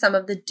go through some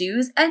of the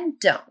do's and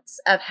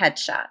don'ts of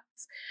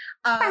headshots.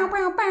 Bow,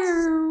 bow,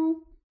 bow.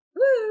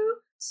 Woo!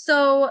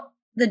 So,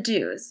 the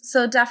do's.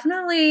 So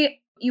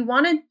definitely you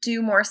want to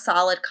do more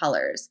solid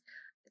colors.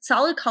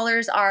 Solid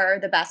colors are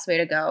the best way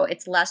to go.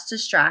 It's less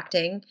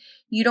distracting.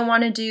 You don't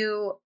want to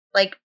do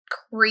like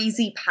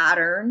crazy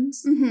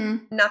patterns.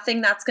 Nothing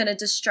that's going to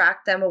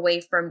distract them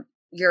away from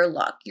your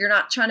look. You're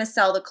not trying to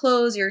sell the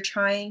clothes. You're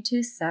trying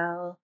to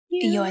sell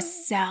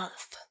yourself.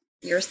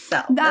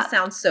 That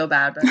sounds so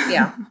bad, but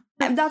yeah.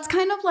 That's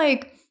kind of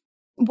like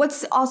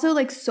what's also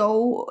like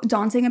so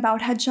daunting about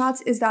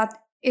headshots is that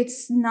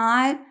it's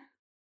not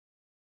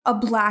a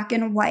black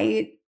and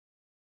white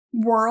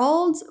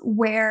world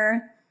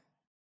where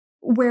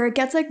it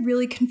gets like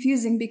really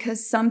confusing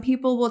because some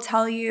people will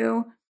tell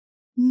you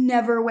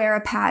never wear a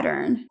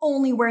pattern,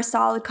 only wear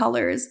solid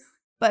colors.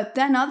 But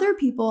then other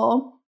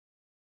people,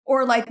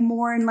 or like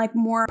more in like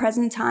more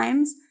present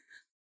times,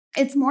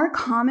 it's more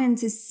common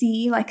to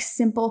see like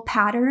simple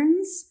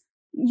patterns.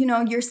 You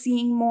know, you're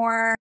seeing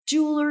more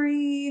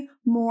jewelry,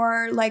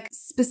 more like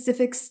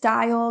specific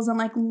styles and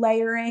like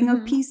layering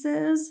of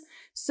pieces.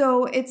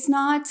 So it's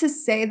not to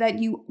say that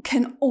you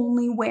can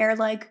only wear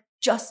like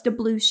just a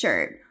blue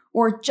shirt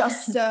or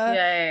just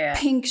a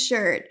pink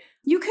shirt.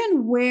 You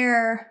can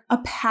wear a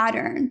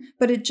pattern,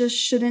 but it just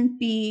shouldn't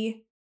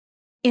be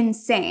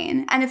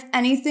insane. And if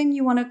anything,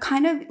 you want to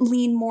kind of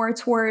lean more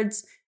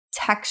towards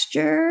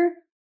texture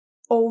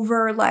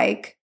over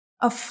like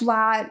a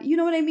flat, you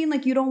know what I mean?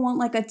 Like you don't want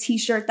like a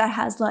t-shirt that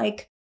has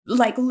like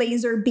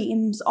laser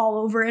beams all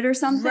over it or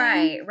something.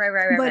 Right.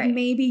 But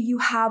maybe you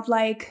have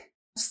like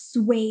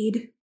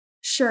suede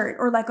shirt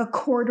or like a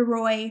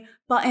corduroy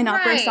button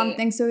up or Right.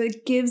 something. So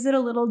it gives it a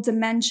little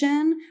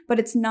dimension, but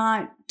it's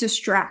not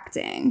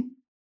distracting.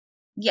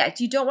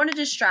 Yes, you don't want to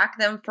distract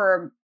them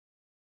for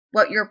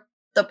what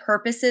the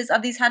purposes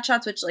of these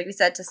headshots, which, like we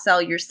said, to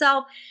sell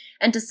yourself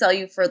and to sell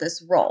you for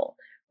this role,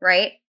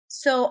 right?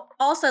 So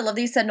also, I love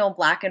that you said no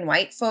black and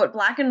white.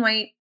 Black and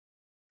white,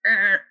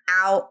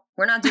 out.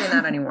 We're not doing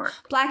that anymore.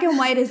 Black and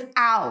white is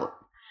out.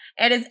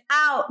 It is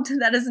out.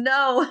 That is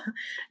no.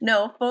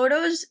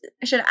 Photos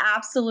should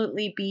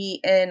absolutely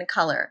be in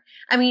color.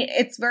 I mean,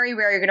 it's very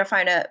rare you're going to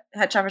find a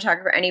headshot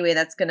photographer anyway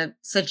that's going to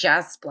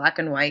suggest black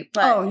and white,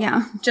 but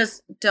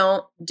just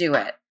don't do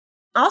it.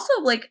 Also,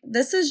 like,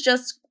 this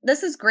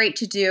is great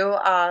to do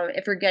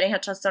if you're getting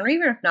headshots done, or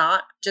even if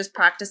not, just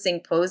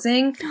practicing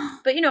posing.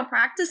 But,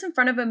 practice in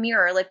front of a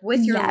mirror, like,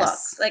 with your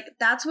looks. Like,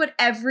 that's what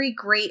every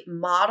great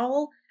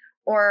model,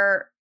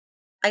 or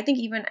I think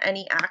even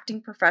any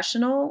acting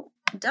professional,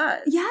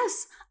 does.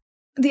 Yes.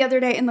 The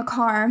other day in the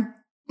car,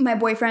 my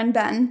boyfriend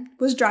Ben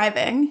was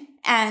driving,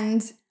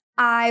 and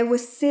I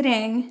was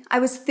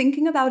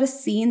thinking about a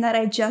scene that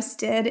I just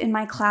did in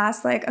my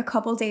class like a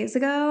couple days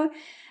ago,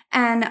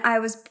 and I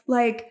was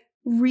like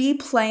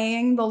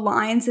replaying the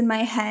lines in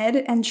my head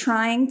and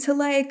trying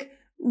to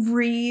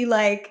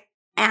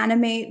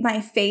animate my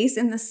face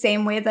in the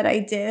same way that I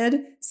did,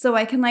 so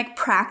I can like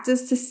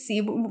practice to see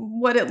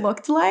what it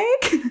looked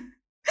like.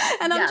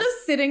 And I'm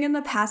just sitting in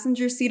the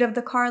passenger seat of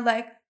the car,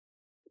 like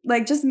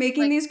just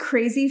making these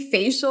crazy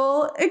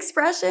facial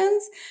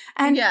expressions.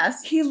 And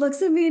he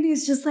looks at me and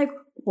he's just like,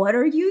 "What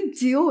are you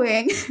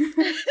doing?"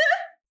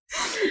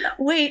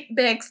 Wait,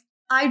 Bix,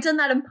 I've done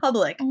that in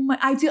public. Oh my,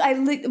 I do.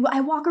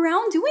 I walk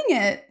around doing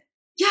it.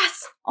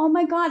 Yes. Oh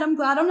my God, I'm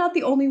glad I'm not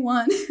the only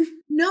one.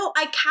 No,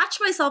 I catch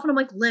myself and I'm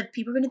like, Liv,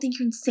 people are going to think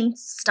you're insane.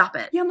 Stop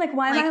it. Yeah, I'm like,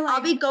 why am I like...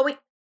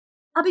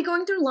 I'll be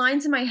going through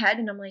lines in my head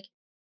and I'm like...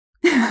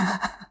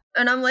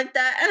 And I'm like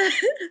that.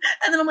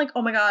 And then I'm like,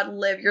 oh my God,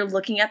 Liv, you're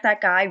looking at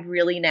that guy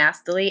really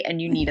nastily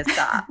and you need to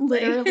stop.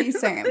 Literally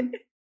same.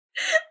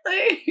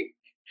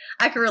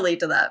 I can relate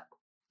to that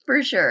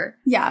for sure.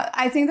 Yeah,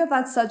 I think that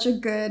that's such a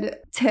good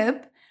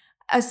tip,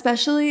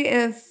 especially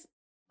if,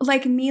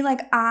 like me,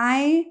 like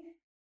I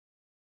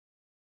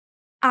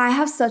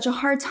have such a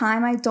hard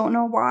time, I don't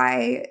know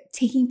why,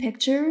 taking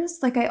pictures.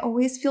 Like I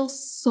always feel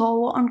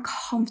so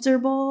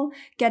uncomfortable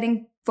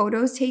getting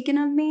photos taken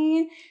of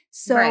me.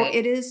 So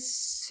it is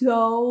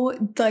so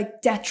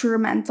like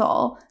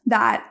detrimental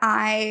that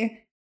I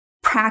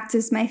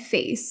practice my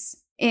face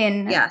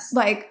in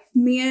like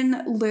me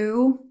and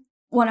Lou,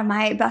 one of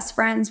my best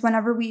friends,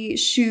 whenever we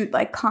shoot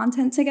like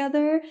content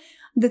together,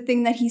 the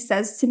thing that he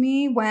says to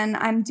me when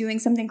I'm doing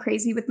something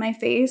crazy with my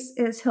face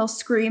is he'll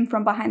scream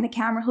from behind the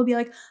camera. He'll be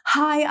like,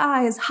 high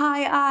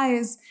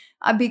eyes,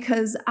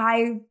 because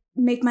I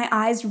make my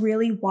eyes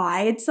really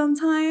wide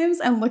sometimes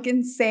and look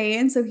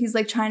insane. So he's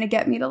like trying to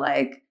get me to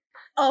like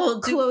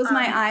close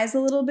my eyes a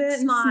little bit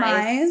and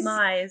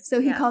smize. So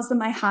he calls them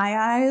my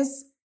high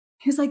eyes.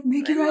 He's like,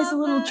 make your eyes a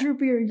little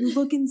droopier. You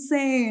look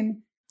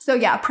insane. So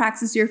yeah,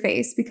 practice your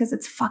face because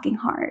it's fucking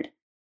hard.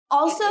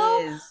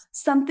 Also,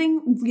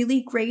 something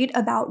really great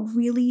about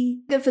really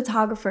good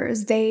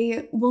photographers,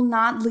 they will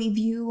not leave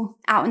you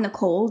out in the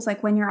cold,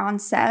 like when you're on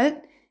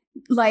set.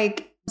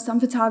 Like some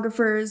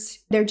photographers,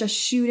 they're just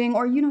shooting,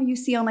 or, you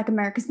see on like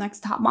America's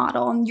Next Top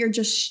Model and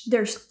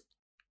they're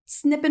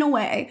snipping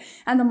away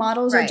and the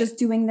models are just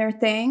doing their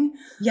thing.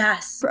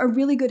 Yes. A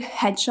really good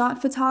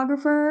headshot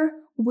photographer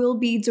will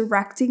be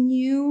directing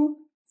you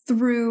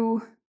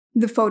through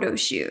the photo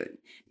shoot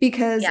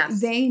because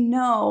they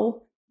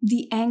know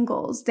the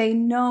angles. They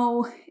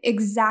know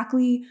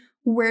exactly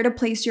where to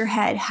place your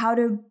head, how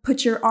to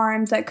put your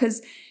arms,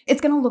 because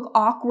it's going to look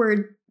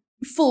awkward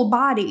full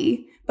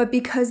body, but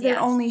because they're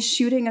only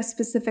shooting a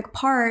specific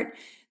part,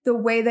 the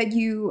way that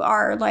you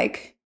are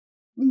like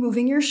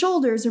moving your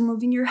shoulders or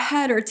moving your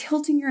head or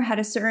tilting your head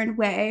a certain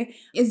way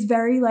is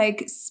very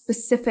like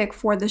specific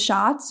for the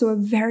shot. So a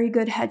very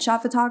good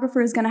headshot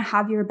photographer is going to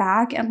have your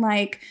back and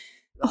like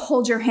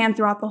hold your hand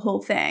throughout the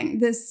whole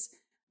thing.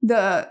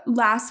 The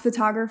last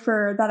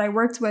photographer that I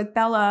worked with,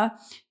 Bella,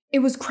 it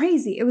was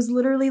crazy. It was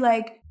literally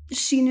like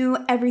she knew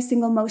every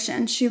single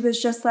motion. She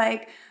was just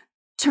like,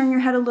 turn your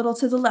head a little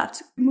to the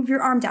left, move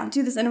your arm down,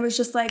 do this. And it was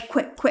just like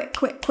quick.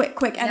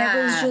 And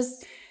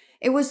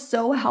it was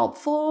so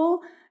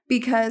helpful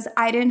because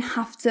I didn't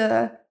have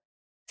to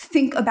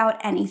think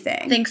about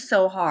anything. Think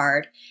so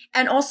hard.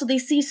 And also they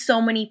see so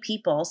many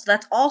people. So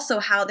that's also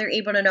how they're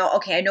able to know,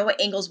 okay, I know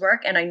what angles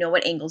work and I know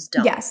what angles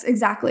don't. Yes,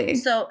 exactly.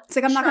 So it's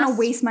like, I'm not going to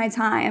waste my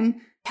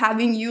time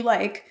having you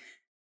like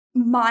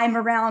mime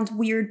around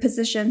weird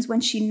positions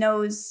when she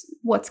knows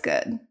what's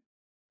good.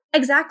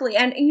 Exactly.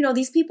 And,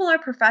 these people are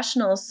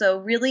professionals. So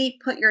really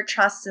put your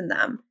trust in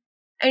them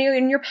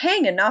and you're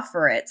paying enough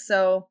for it.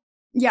 So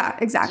yeah,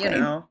 exactly.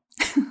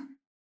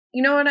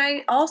 And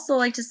I also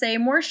like to say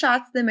more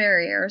shots the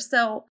merrier.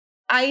 So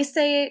I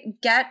say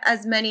get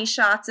as many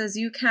shots as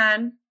you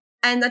can.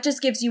 And that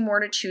just gives you more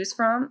to choose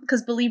from.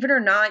 Because believe it or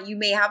not, you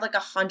may have like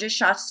 100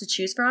 shots to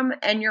choose from.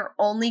 And you're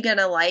only going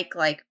to like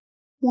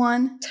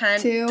 1,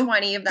 10, 2.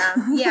 20 of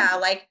them. Yeah,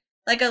 like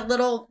a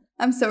little.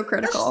 I'm so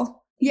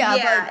critical.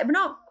 Yeah, but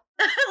no.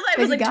 I but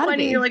was you like gotta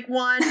 20, be. you're like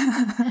 1.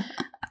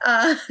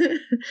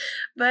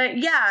 But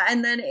yeah,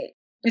 and then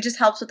it just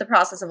helps with the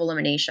process of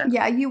elimination.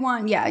 Yeah, you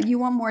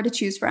want more to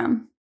choose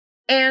from.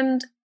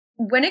 And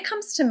when it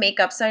comes to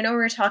makeup, so I know we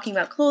were talking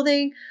about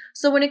clothing.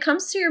 So when it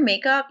comes to your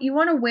makeup, you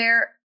want to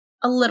wear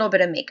a little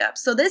bit of makeup.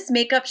 So this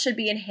makeup should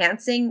be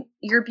enhancing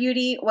your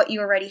beauty, what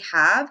you already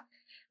have.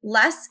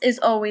 Less is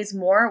always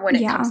more when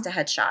it comes to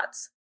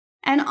headshots.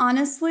 And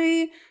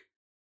honestly,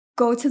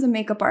 go to the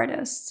makeup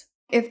artist.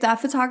 If that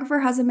photographer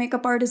has a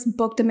makeup artist,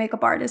 book the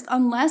makeup artist.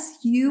 Unless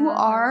you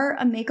are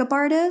a makeup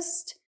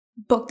artist,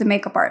 book the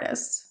makeup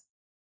artist.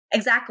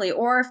 Exactly.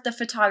 Or if the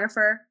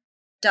photographer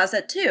does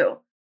it too.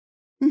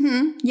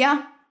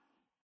 Yeah.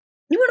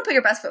 You want to put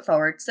your best foot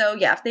forward. So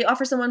yeah, if they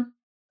offer someone,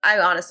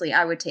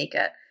 I would take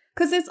it.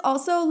 Because it's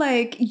also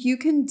like you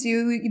can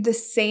do the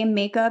same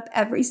makeup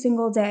every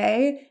single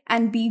day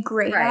and be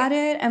great at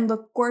it and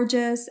look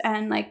gorgeous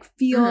and like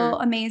feel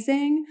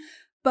amazing.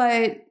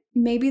 But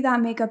maybe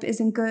that makeup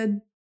isn't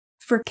good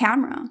for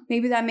camera.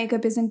 Maybe that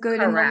makeup isn't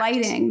good in the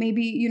lighting.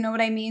 Maybe, you know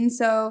what I mean?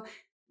 So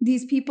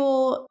these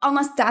people,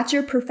 unless that's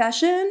your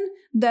profession,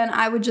 then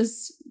I would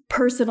just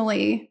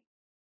personally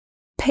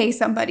pay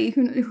somebody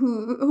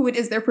who it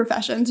is their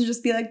profession to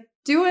just be like,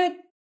 do it.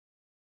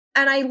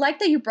 And I like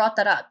that you brought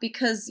that up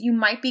because you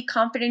might be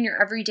confident in your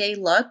everyday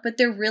look, but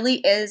there really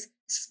is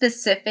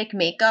specific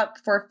makeup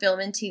for film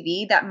and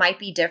TV that might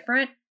be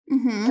different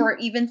for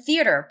even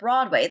theater,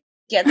 Broadway.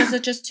 Yeah, those are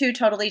just two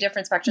totally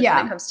different spectrums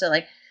when it comes to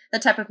like the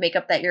type of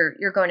makeup that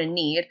you're going to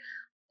need.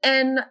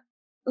 And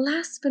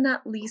last but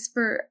not least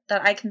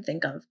that I can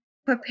think of,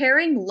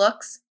 preparing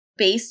looks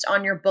based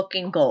on your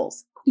booking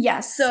goals.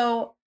 Yes.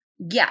 So,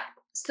 yeah.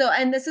 So,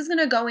 and this is going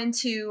to go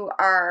into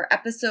our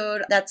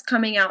episode that's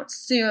coming out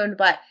soon,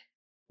 but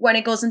when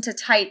it goes into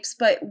types,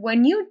 but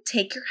when you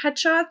take your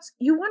headshots,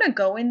 you want to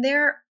go in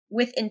there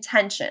with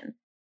intention.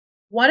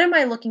 What am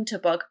I looking to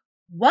book?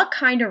 What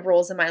kind of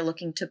roles am I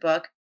looking to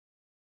book?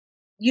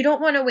 You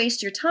don't want to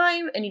waste your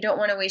time and you don't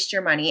want to waste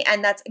your money.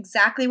 And that's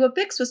exactly what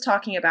Bix was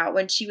talking about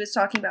when she was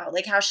talking about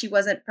like how she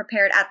wasn't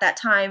prepared at that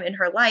time in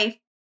her life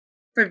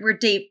for With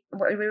David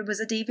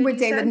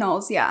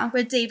Knowles, yeah.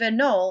 With David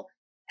Knoll.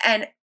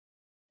 And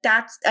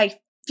I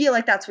feel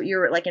like that's what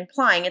you're like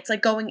implying. It's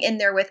like going in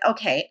there with,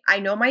 okay, I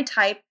know my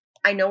type.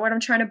 I know what I'm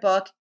trying to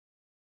book.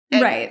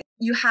 And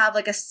you have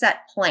like a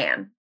set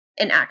plan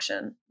in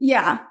action.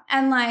 Yeah.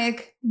 And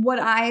like what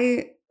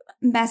I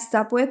messed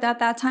up with at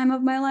that time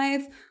of my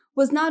life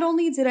was not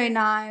only did I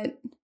not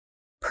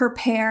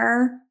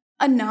prepare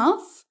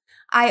enough,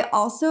 I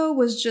also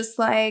was just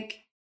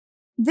like,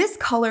 this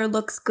color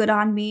looks good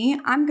on me.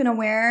 I'm going to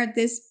wear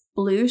this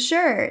blue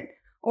shirt.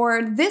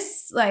 Or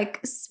this like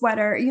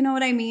sweater, you know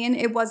what I mean?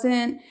 It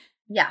wasn't.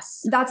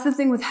 Yes. That's the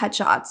thing with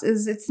headshots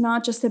is it's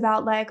not just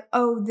about like,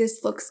 oh,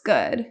 this looks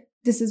good.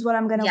 This is what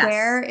I'm going to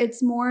wear.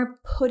 It's more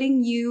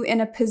putting you in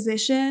a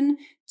position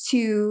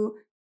to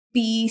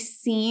be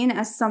seen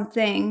as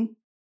something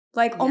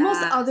like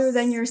almost other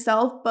than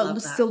yourself, but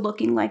still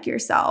looking like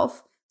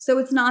yourself. So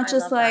it's not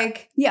just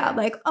like,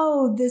 like,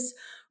 oh, this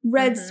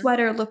red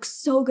sweater looks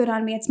so good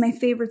on me. It's my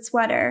favorite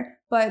sweater.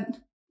 But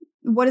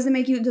what does it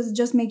make you? Does it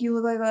just make you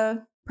look like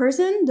a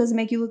person? Does it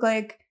make you look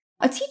like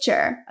a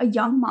teacher, a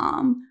young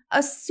mom,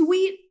 a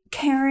sweet,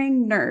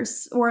 caring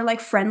nurse, or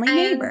like friendly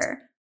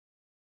neighbor?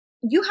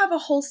 You have a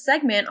whole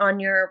segment on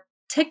your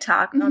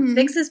TikTok, on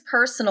Bix's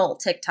personal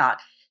TikTok.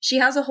 She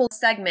has a whole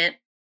segment.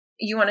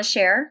 You want to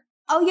share?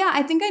 Oh, yeah.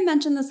 I think I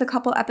mentioned this a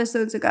couple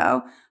episodes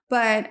ago,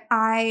 but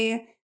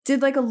I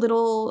did like a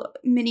little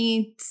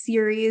mini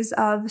series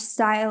of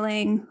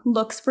styling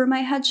looks for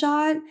my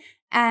headshot.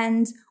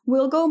 And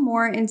we'll go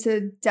more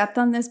into depth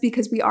on this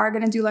because we are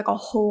going to do like a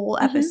whole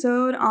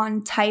episode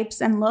on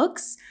types and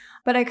looks.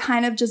 But I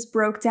kind of just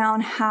broke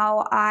down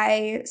how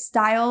I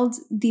styled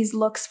these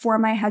looks for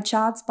my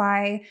headshots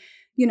by,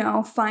 you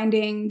know,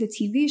 finding the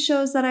TV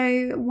shows that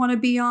I want to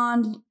be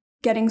on,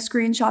 getting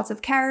screenshots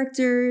of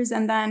characters,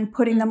 and then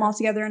putting them all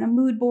together in a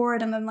mood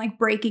board, and then like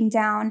breaking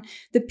down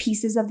the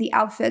pieces of the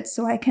outfits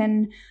so I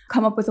can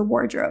come up with a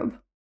wardrobe.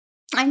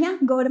 And yeah,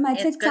 go to my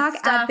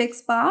TikTok at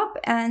BixBop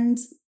and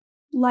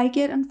like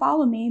it and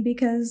follow me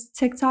because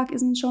TikTok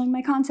isn't showing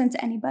my content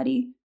to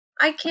anybody.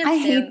 I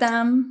hate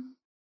them.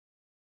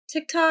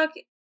 TikTok.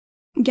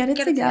 Get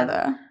it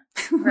together.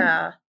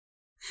 Yeah.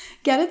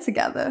 Get it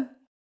together.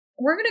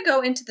 We're going to go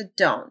into the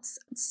don'ts.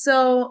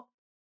 So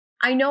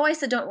I know I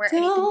said don't wear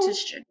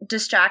anything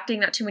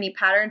distracting, not too many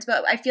patterns,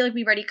 but I feel like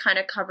we've already kind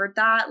of covered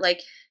that. Like,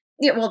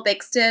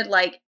 Bix did,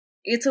 like,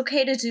 it's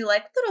okay to do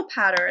like little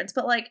patterns,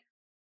 but like,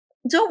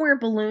 don't wear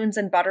balloons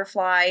and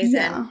butterflies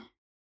and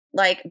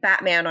like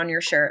Batman on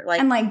your shirt. Like,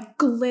 and like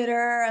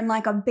glitter and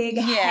like a big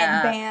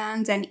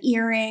headband and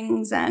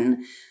earrings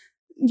and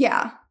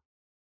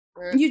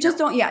you just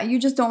don't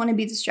want to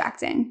be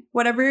distracting.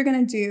 Whatever you're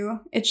going to do,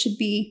 it should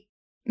be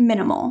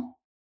minimal.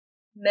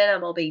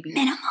 Minimal, baby.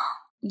 Minimal.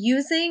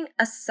 Using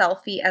a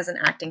selfie as an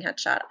acting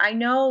headshot. I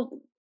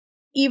know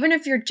even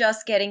if you're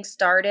just getting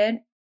started,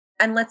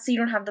 and let's say you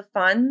don't have the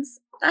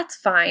funds, that's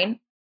fine.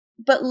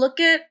 But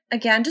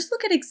just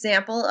look at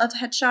example of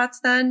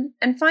headshots then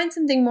and find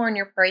something more in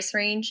your price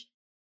range.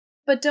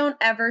 But don't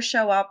ever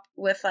show up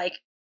with like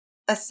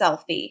a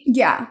selfie.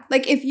 Yeah.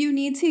 Like if you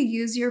need to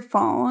use your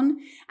phone,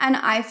 and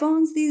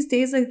iPhones these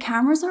days, like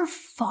cameras are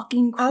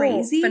fucking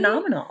crazy. Oh,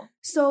 phenomenal.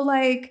 So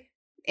like,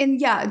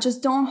 and yeah,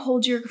 just don't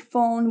hold your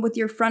phone with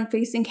your front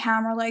facing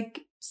camera.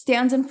 Like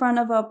stand in front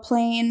of a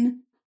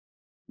plain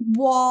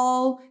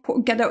wall,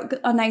 get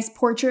a nice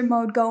portrait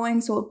mode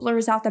going so it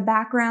blurs out the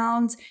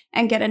background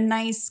and get a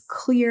nice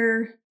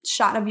clear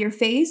shot of your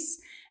face,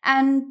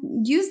 and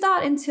use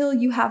that until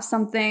you have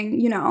something,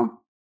 you know,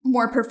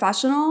 more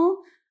professional.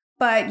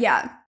 But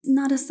yeah,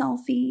 not a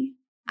selfie.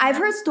 I've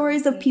heard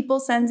stories of people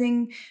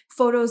sending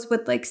photos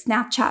with like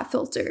Snapchat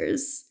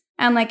filters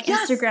and like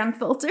Instagram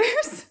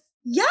filters.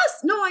 Yes.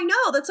 No, I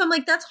know. I'm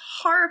like, that's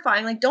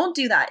horrifying. Like, don't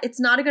do that. It's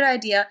not a good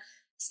idea.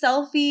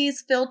 Selfies,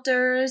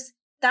 filters,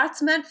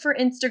 that's meant for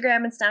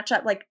Instagram and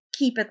Snapchat. Like,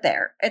 keep it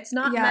there. It's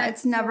not meant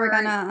it's never for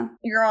gonna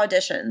your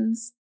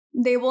auditions.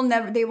 They will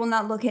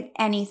not look at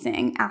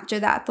anything after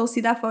that. They'll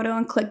see that photo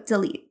and click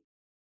delete.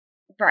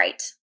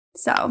 Right.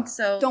 So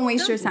don't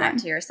waste your time.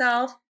 To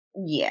yourself.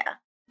 Yeah.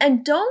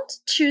 And don't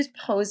choose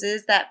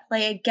poses that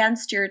play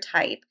against your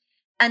type.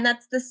 And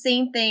that's the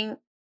same thing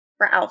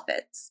for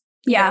outfits.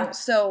 Yeah. You know?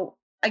 So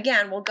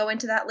again, we'll go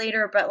into that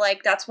later, but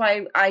like that's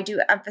why I do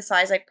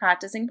emphasize like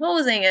practicing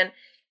posing and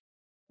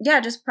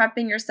just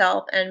prepping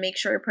yourself and make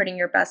sure you're putting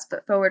your best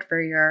foot forward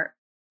for your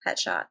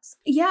headshots.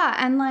 Yeah.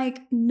 And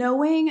like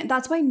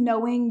that's why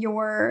knowing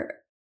your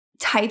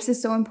types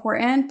is so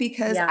important,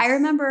 because I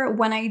remember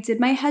when I did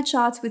my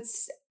headshots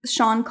with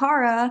Sean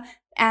Cara,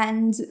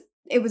 and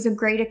it was a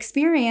great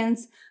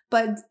experience,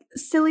 but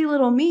silly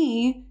little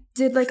me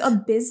did like a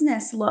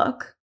business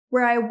look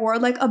where I wore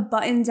like a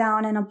button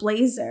down and a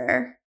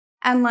blazer.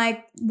 And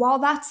like, while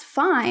that's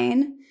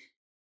fine,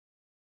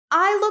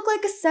 I look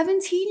like a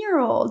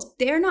 17-year-old.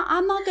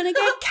 I'm not going to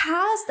get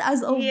cast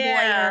as a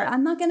voyeur.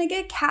 I'm not going to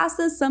get cast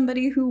as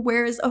somebody who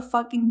wears a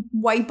fucking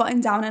white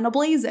button down and a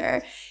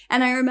blazer.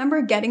 And I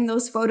remember getting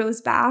those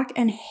photos back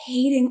and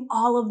hating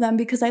all of them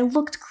because I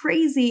looked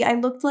crazy. I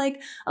looked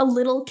like a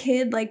little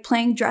kid, like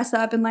playing dress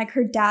up in like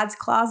her dad's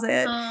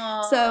closet.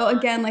 Aww. So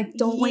again, like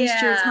don't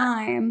waste your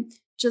time.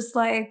 Just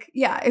like,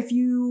 if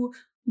you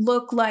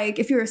look like,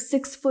 if you're a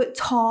 6 foot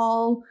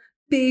tall,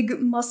 big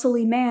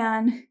muscly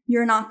man,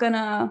 you're not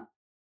gonna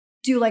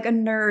do like a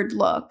nerd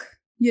look,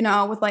 you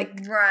know, with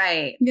like,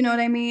 right, you know what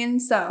I mean?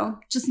 So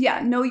just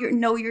know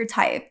your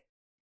type.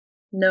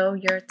 Know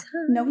your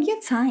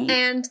type.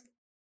 And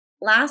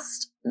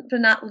last but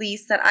not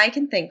least that I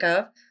can think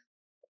of,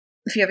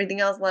 if you have anything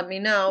else, let me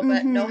know,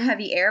 but no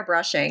heavy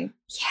airbrushing.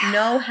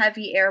 No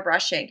heavy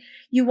airbrushing.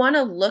 You want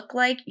to look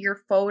like your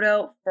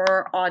photo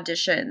for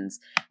auditions.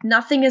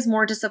 Nothing is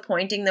more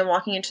disappointing than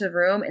walking into the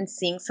room and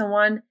seeing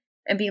someone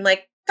and being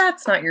like,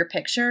 that's not your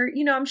picture.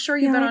 You know, I'm sure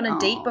you've been on a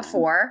date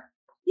before.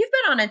 You've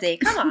been on a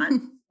date. Come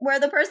on. Where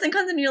the person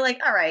comes in and you're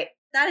like, all right,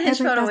 that hitch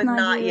photo is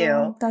not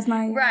you. That's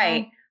not you.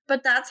 Right.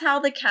 But that's how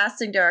the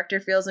casting director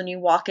feels when you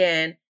walk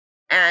in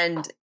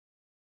and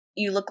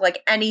you look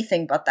like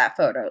anything but that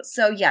photo.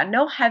 So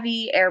no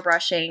heavy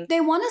airbrushing. They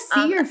want to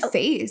see your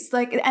face.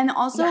 Like, and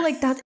also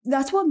like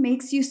that's what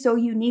makes you so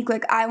unique.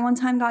 Like I one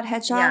time got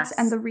headshots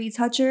and the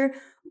retoucher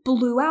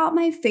blew out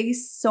my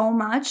face so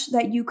much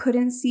that you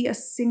couldn't see a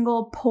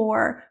single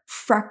pore,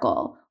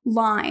 freckle,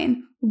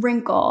 line,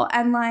 wrinkle.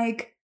 And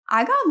like,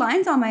 I got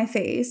lines on my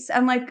face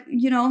and like,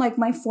 you know, like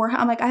my forehead,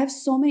 I'm like, I have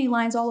so many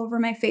lines all over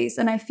my face.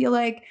 And I feel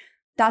like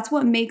that's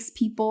what makes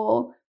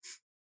people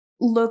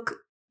look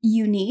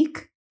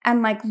unique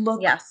and like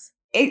look. Yes.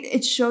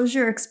 It shows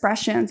your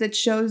expressions. It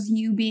shows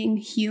you being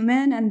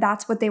human. And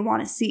that's what they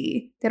want to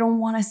see. They don't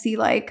want to see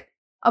like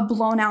a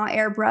blown out,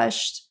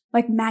 airbrushed,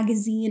 like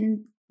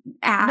magazine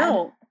ad.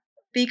 No,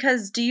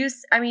 because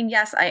yes, I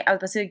was about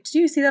to say, do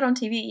you see that on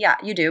TV? Yeah,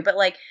 you do. But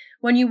like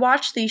when you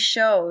watch these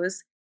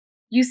shows,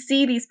 you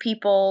see these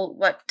people,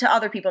 what to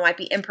other people might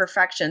be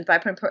imperfections, but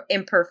I put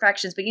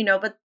imperfections, but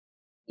but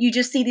you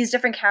just see these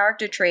different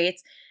character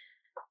traits.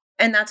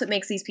 And that's what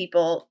makes these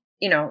people,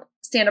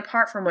 stand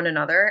apart from one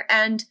another.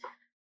 And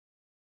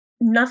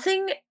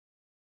nothing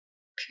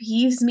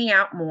peeves me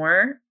out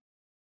more,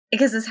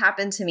 because this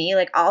happened to me.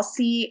 Like I'll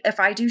see if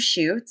I do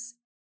shoots,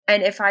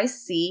 and if I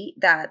see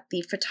that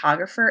the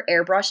photographer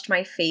airbrushed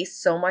my face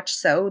so much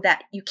so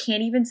that you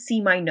can't even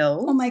see my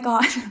nose. Oh my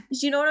God. Do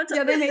you know what I'm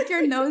talking about? Yeah, they make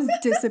your nose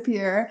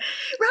disappear.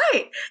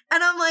 Right.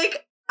 And I'm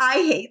like, I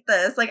hate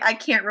this. Like, I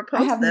can't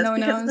repost this because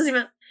it doesn't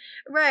even.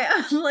 Right.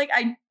 I'm like,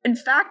 I in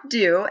fact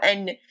do.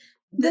 And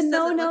this the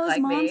no-nose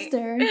like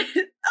monster. Wait,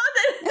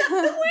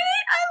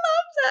 I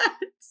love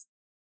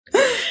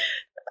that.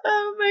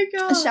 Oh my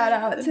God. A shout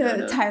out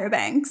to Tyra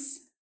Banks.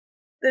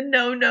 The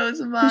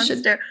no-nose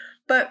monster.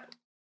 But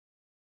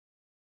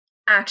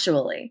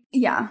actually.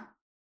 Yeah.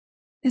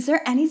 Is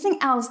there anything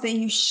else that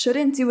you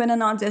shouldn't do in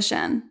an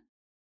audition?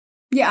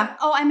 Yeah.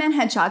 Oh, I meant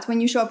headshots when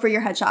you show up for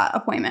your headshot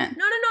appointment.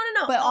 No.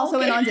 But also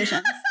in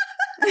auditions.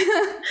 I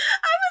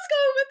was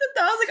going with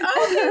I was like,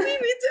 oh, okay,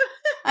 me too.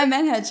 I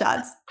meant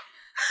headshots.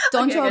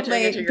 Don't show up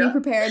late. Be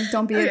prepared.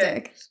 Don't be a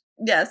dick.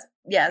 Yes.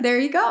 There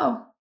you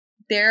go.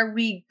 There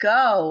we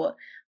go.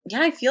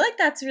 Yeah, I feel like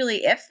that's really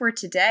it for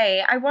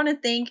today. I want to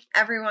thank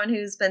everyone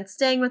who's been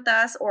staying with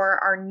us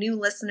or our new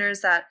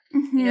listeners that,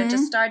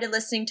 just started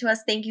listening to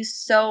us. Thank you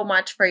so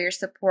much for your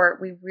support.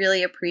 We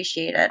really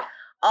appreciate it.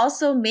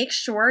 Also, make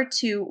sure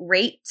to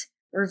rate,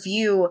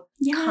 review,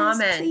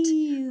 comment.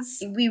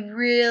 Please. We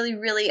really,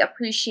 really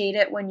appreciate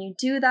it when you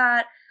do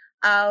that.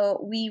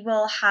 We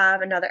will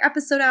have another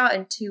episode out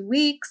in 2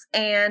 weeks,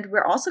 and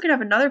we're also going to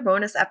have another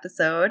bonus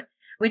episode,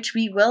 which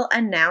we will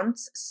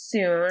announce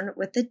soon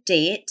with the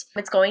date.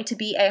 It's going to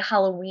be a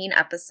Halloween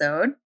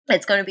episode.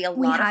 It's going to be a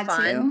lot of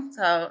fun.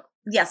 So,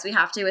 yes, we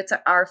have to. It's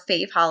our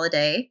fave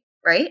holiday,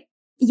 right?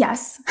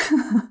 Yes.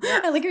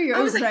 I like your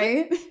yours,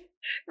 right?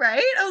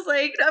 Right? I was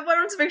like, I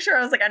wanted to make sure.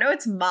 I was like, I know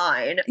it's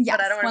mine, yes,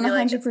 but I don't want to be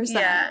like,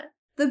 100%.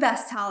 The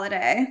best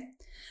holiday.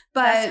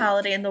 But best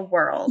holiday in the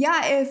world.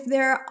 Yeah, if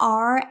there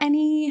are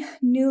any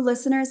new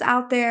listeners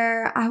out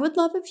there, I would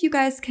love if you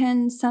guys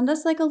can send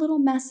us like a little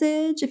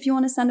message. If you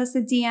want to send us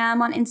a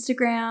DM on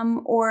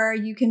Instagram, or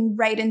you can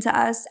write into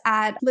us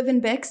at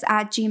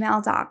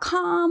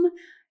liveandbix@gmail.com.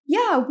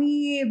 Yeah,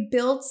 we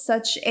built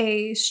such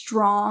a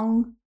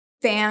strong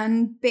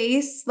fan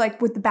base,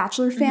 like with the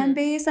Bachelor fan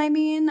base, I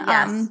mean.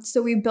 Yes.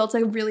 So we built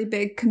a really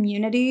big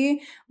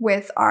community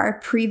with our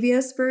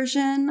previous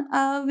version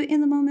of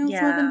In the Moment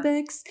with Liv and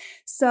Bix.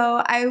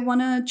 So I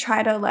want to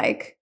try to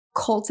like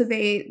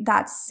cultivate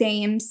that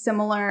same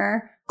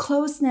similar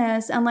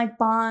closeness and like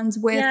bonds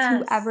with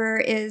whoever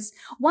is.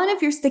 One,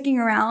 if you're sticking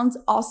around,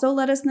 also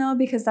let us know,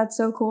 because that's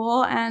so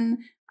cool and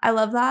I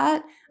love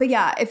that. But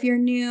yeah, if you're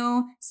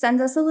new,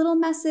 send us a little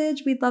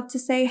message. We'd love to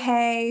say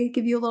hey,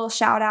 give you a little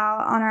shout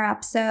out on our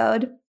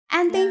episode.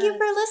 And thank you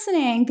for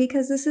listening,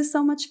 because this is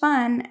so much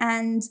fun.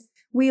 And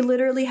we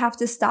literally have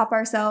to stop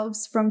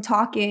ourselves from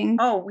talking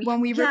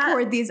when we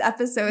record these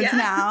episodes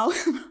now.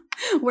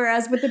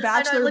 Whereas with The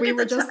Bachelor, we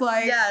were just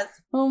like,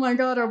 oh my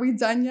God, are we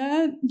done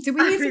yet? Do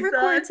we need to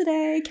record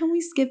today? Can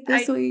we skip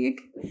this week?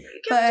 Can we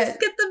just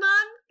skip the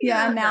month?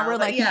 Now we're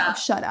like, no,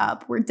 shut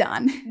up. We're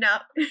done. No.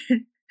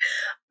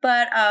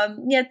 But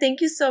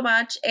thank you so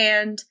much.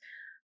 And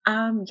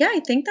I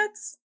think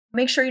that's,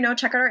 make sure,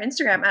 check out our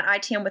Instagram at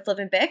ITM with Liv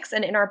and Bix.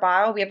 And in our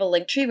bio, we have a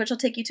link tree, which will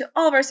take you to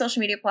all of our social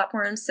media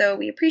platforms. So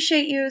we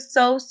appreciate you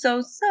so,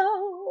 so,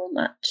 so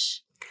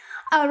much.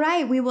 All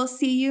right. We will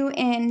see you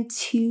in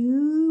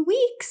 2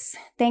 weeks.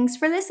 Thanks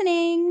for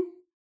listening.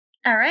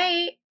 All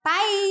right.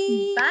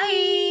 Bye.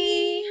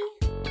 Bye.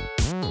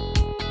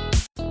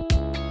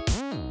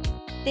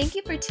 Thank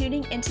you for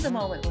tuning into the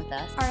moment with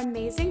us. Our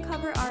amazing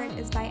cover art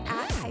is by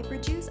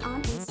 @Hyperjuice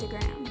on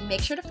Instagram.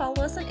 Make sure to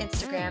follow us on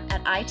Instagram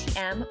at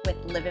ITM with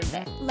Liv and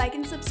Bix. Like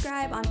and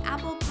subscribe on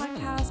Apple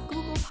Podcasts,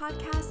 Google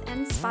Podcasts,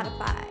 and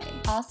Spotify.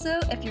 Also,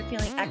 if you're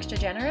feeling extra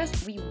generous,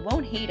 we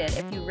won't hate it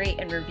if you rate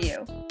and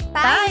review.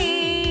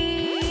 Bye.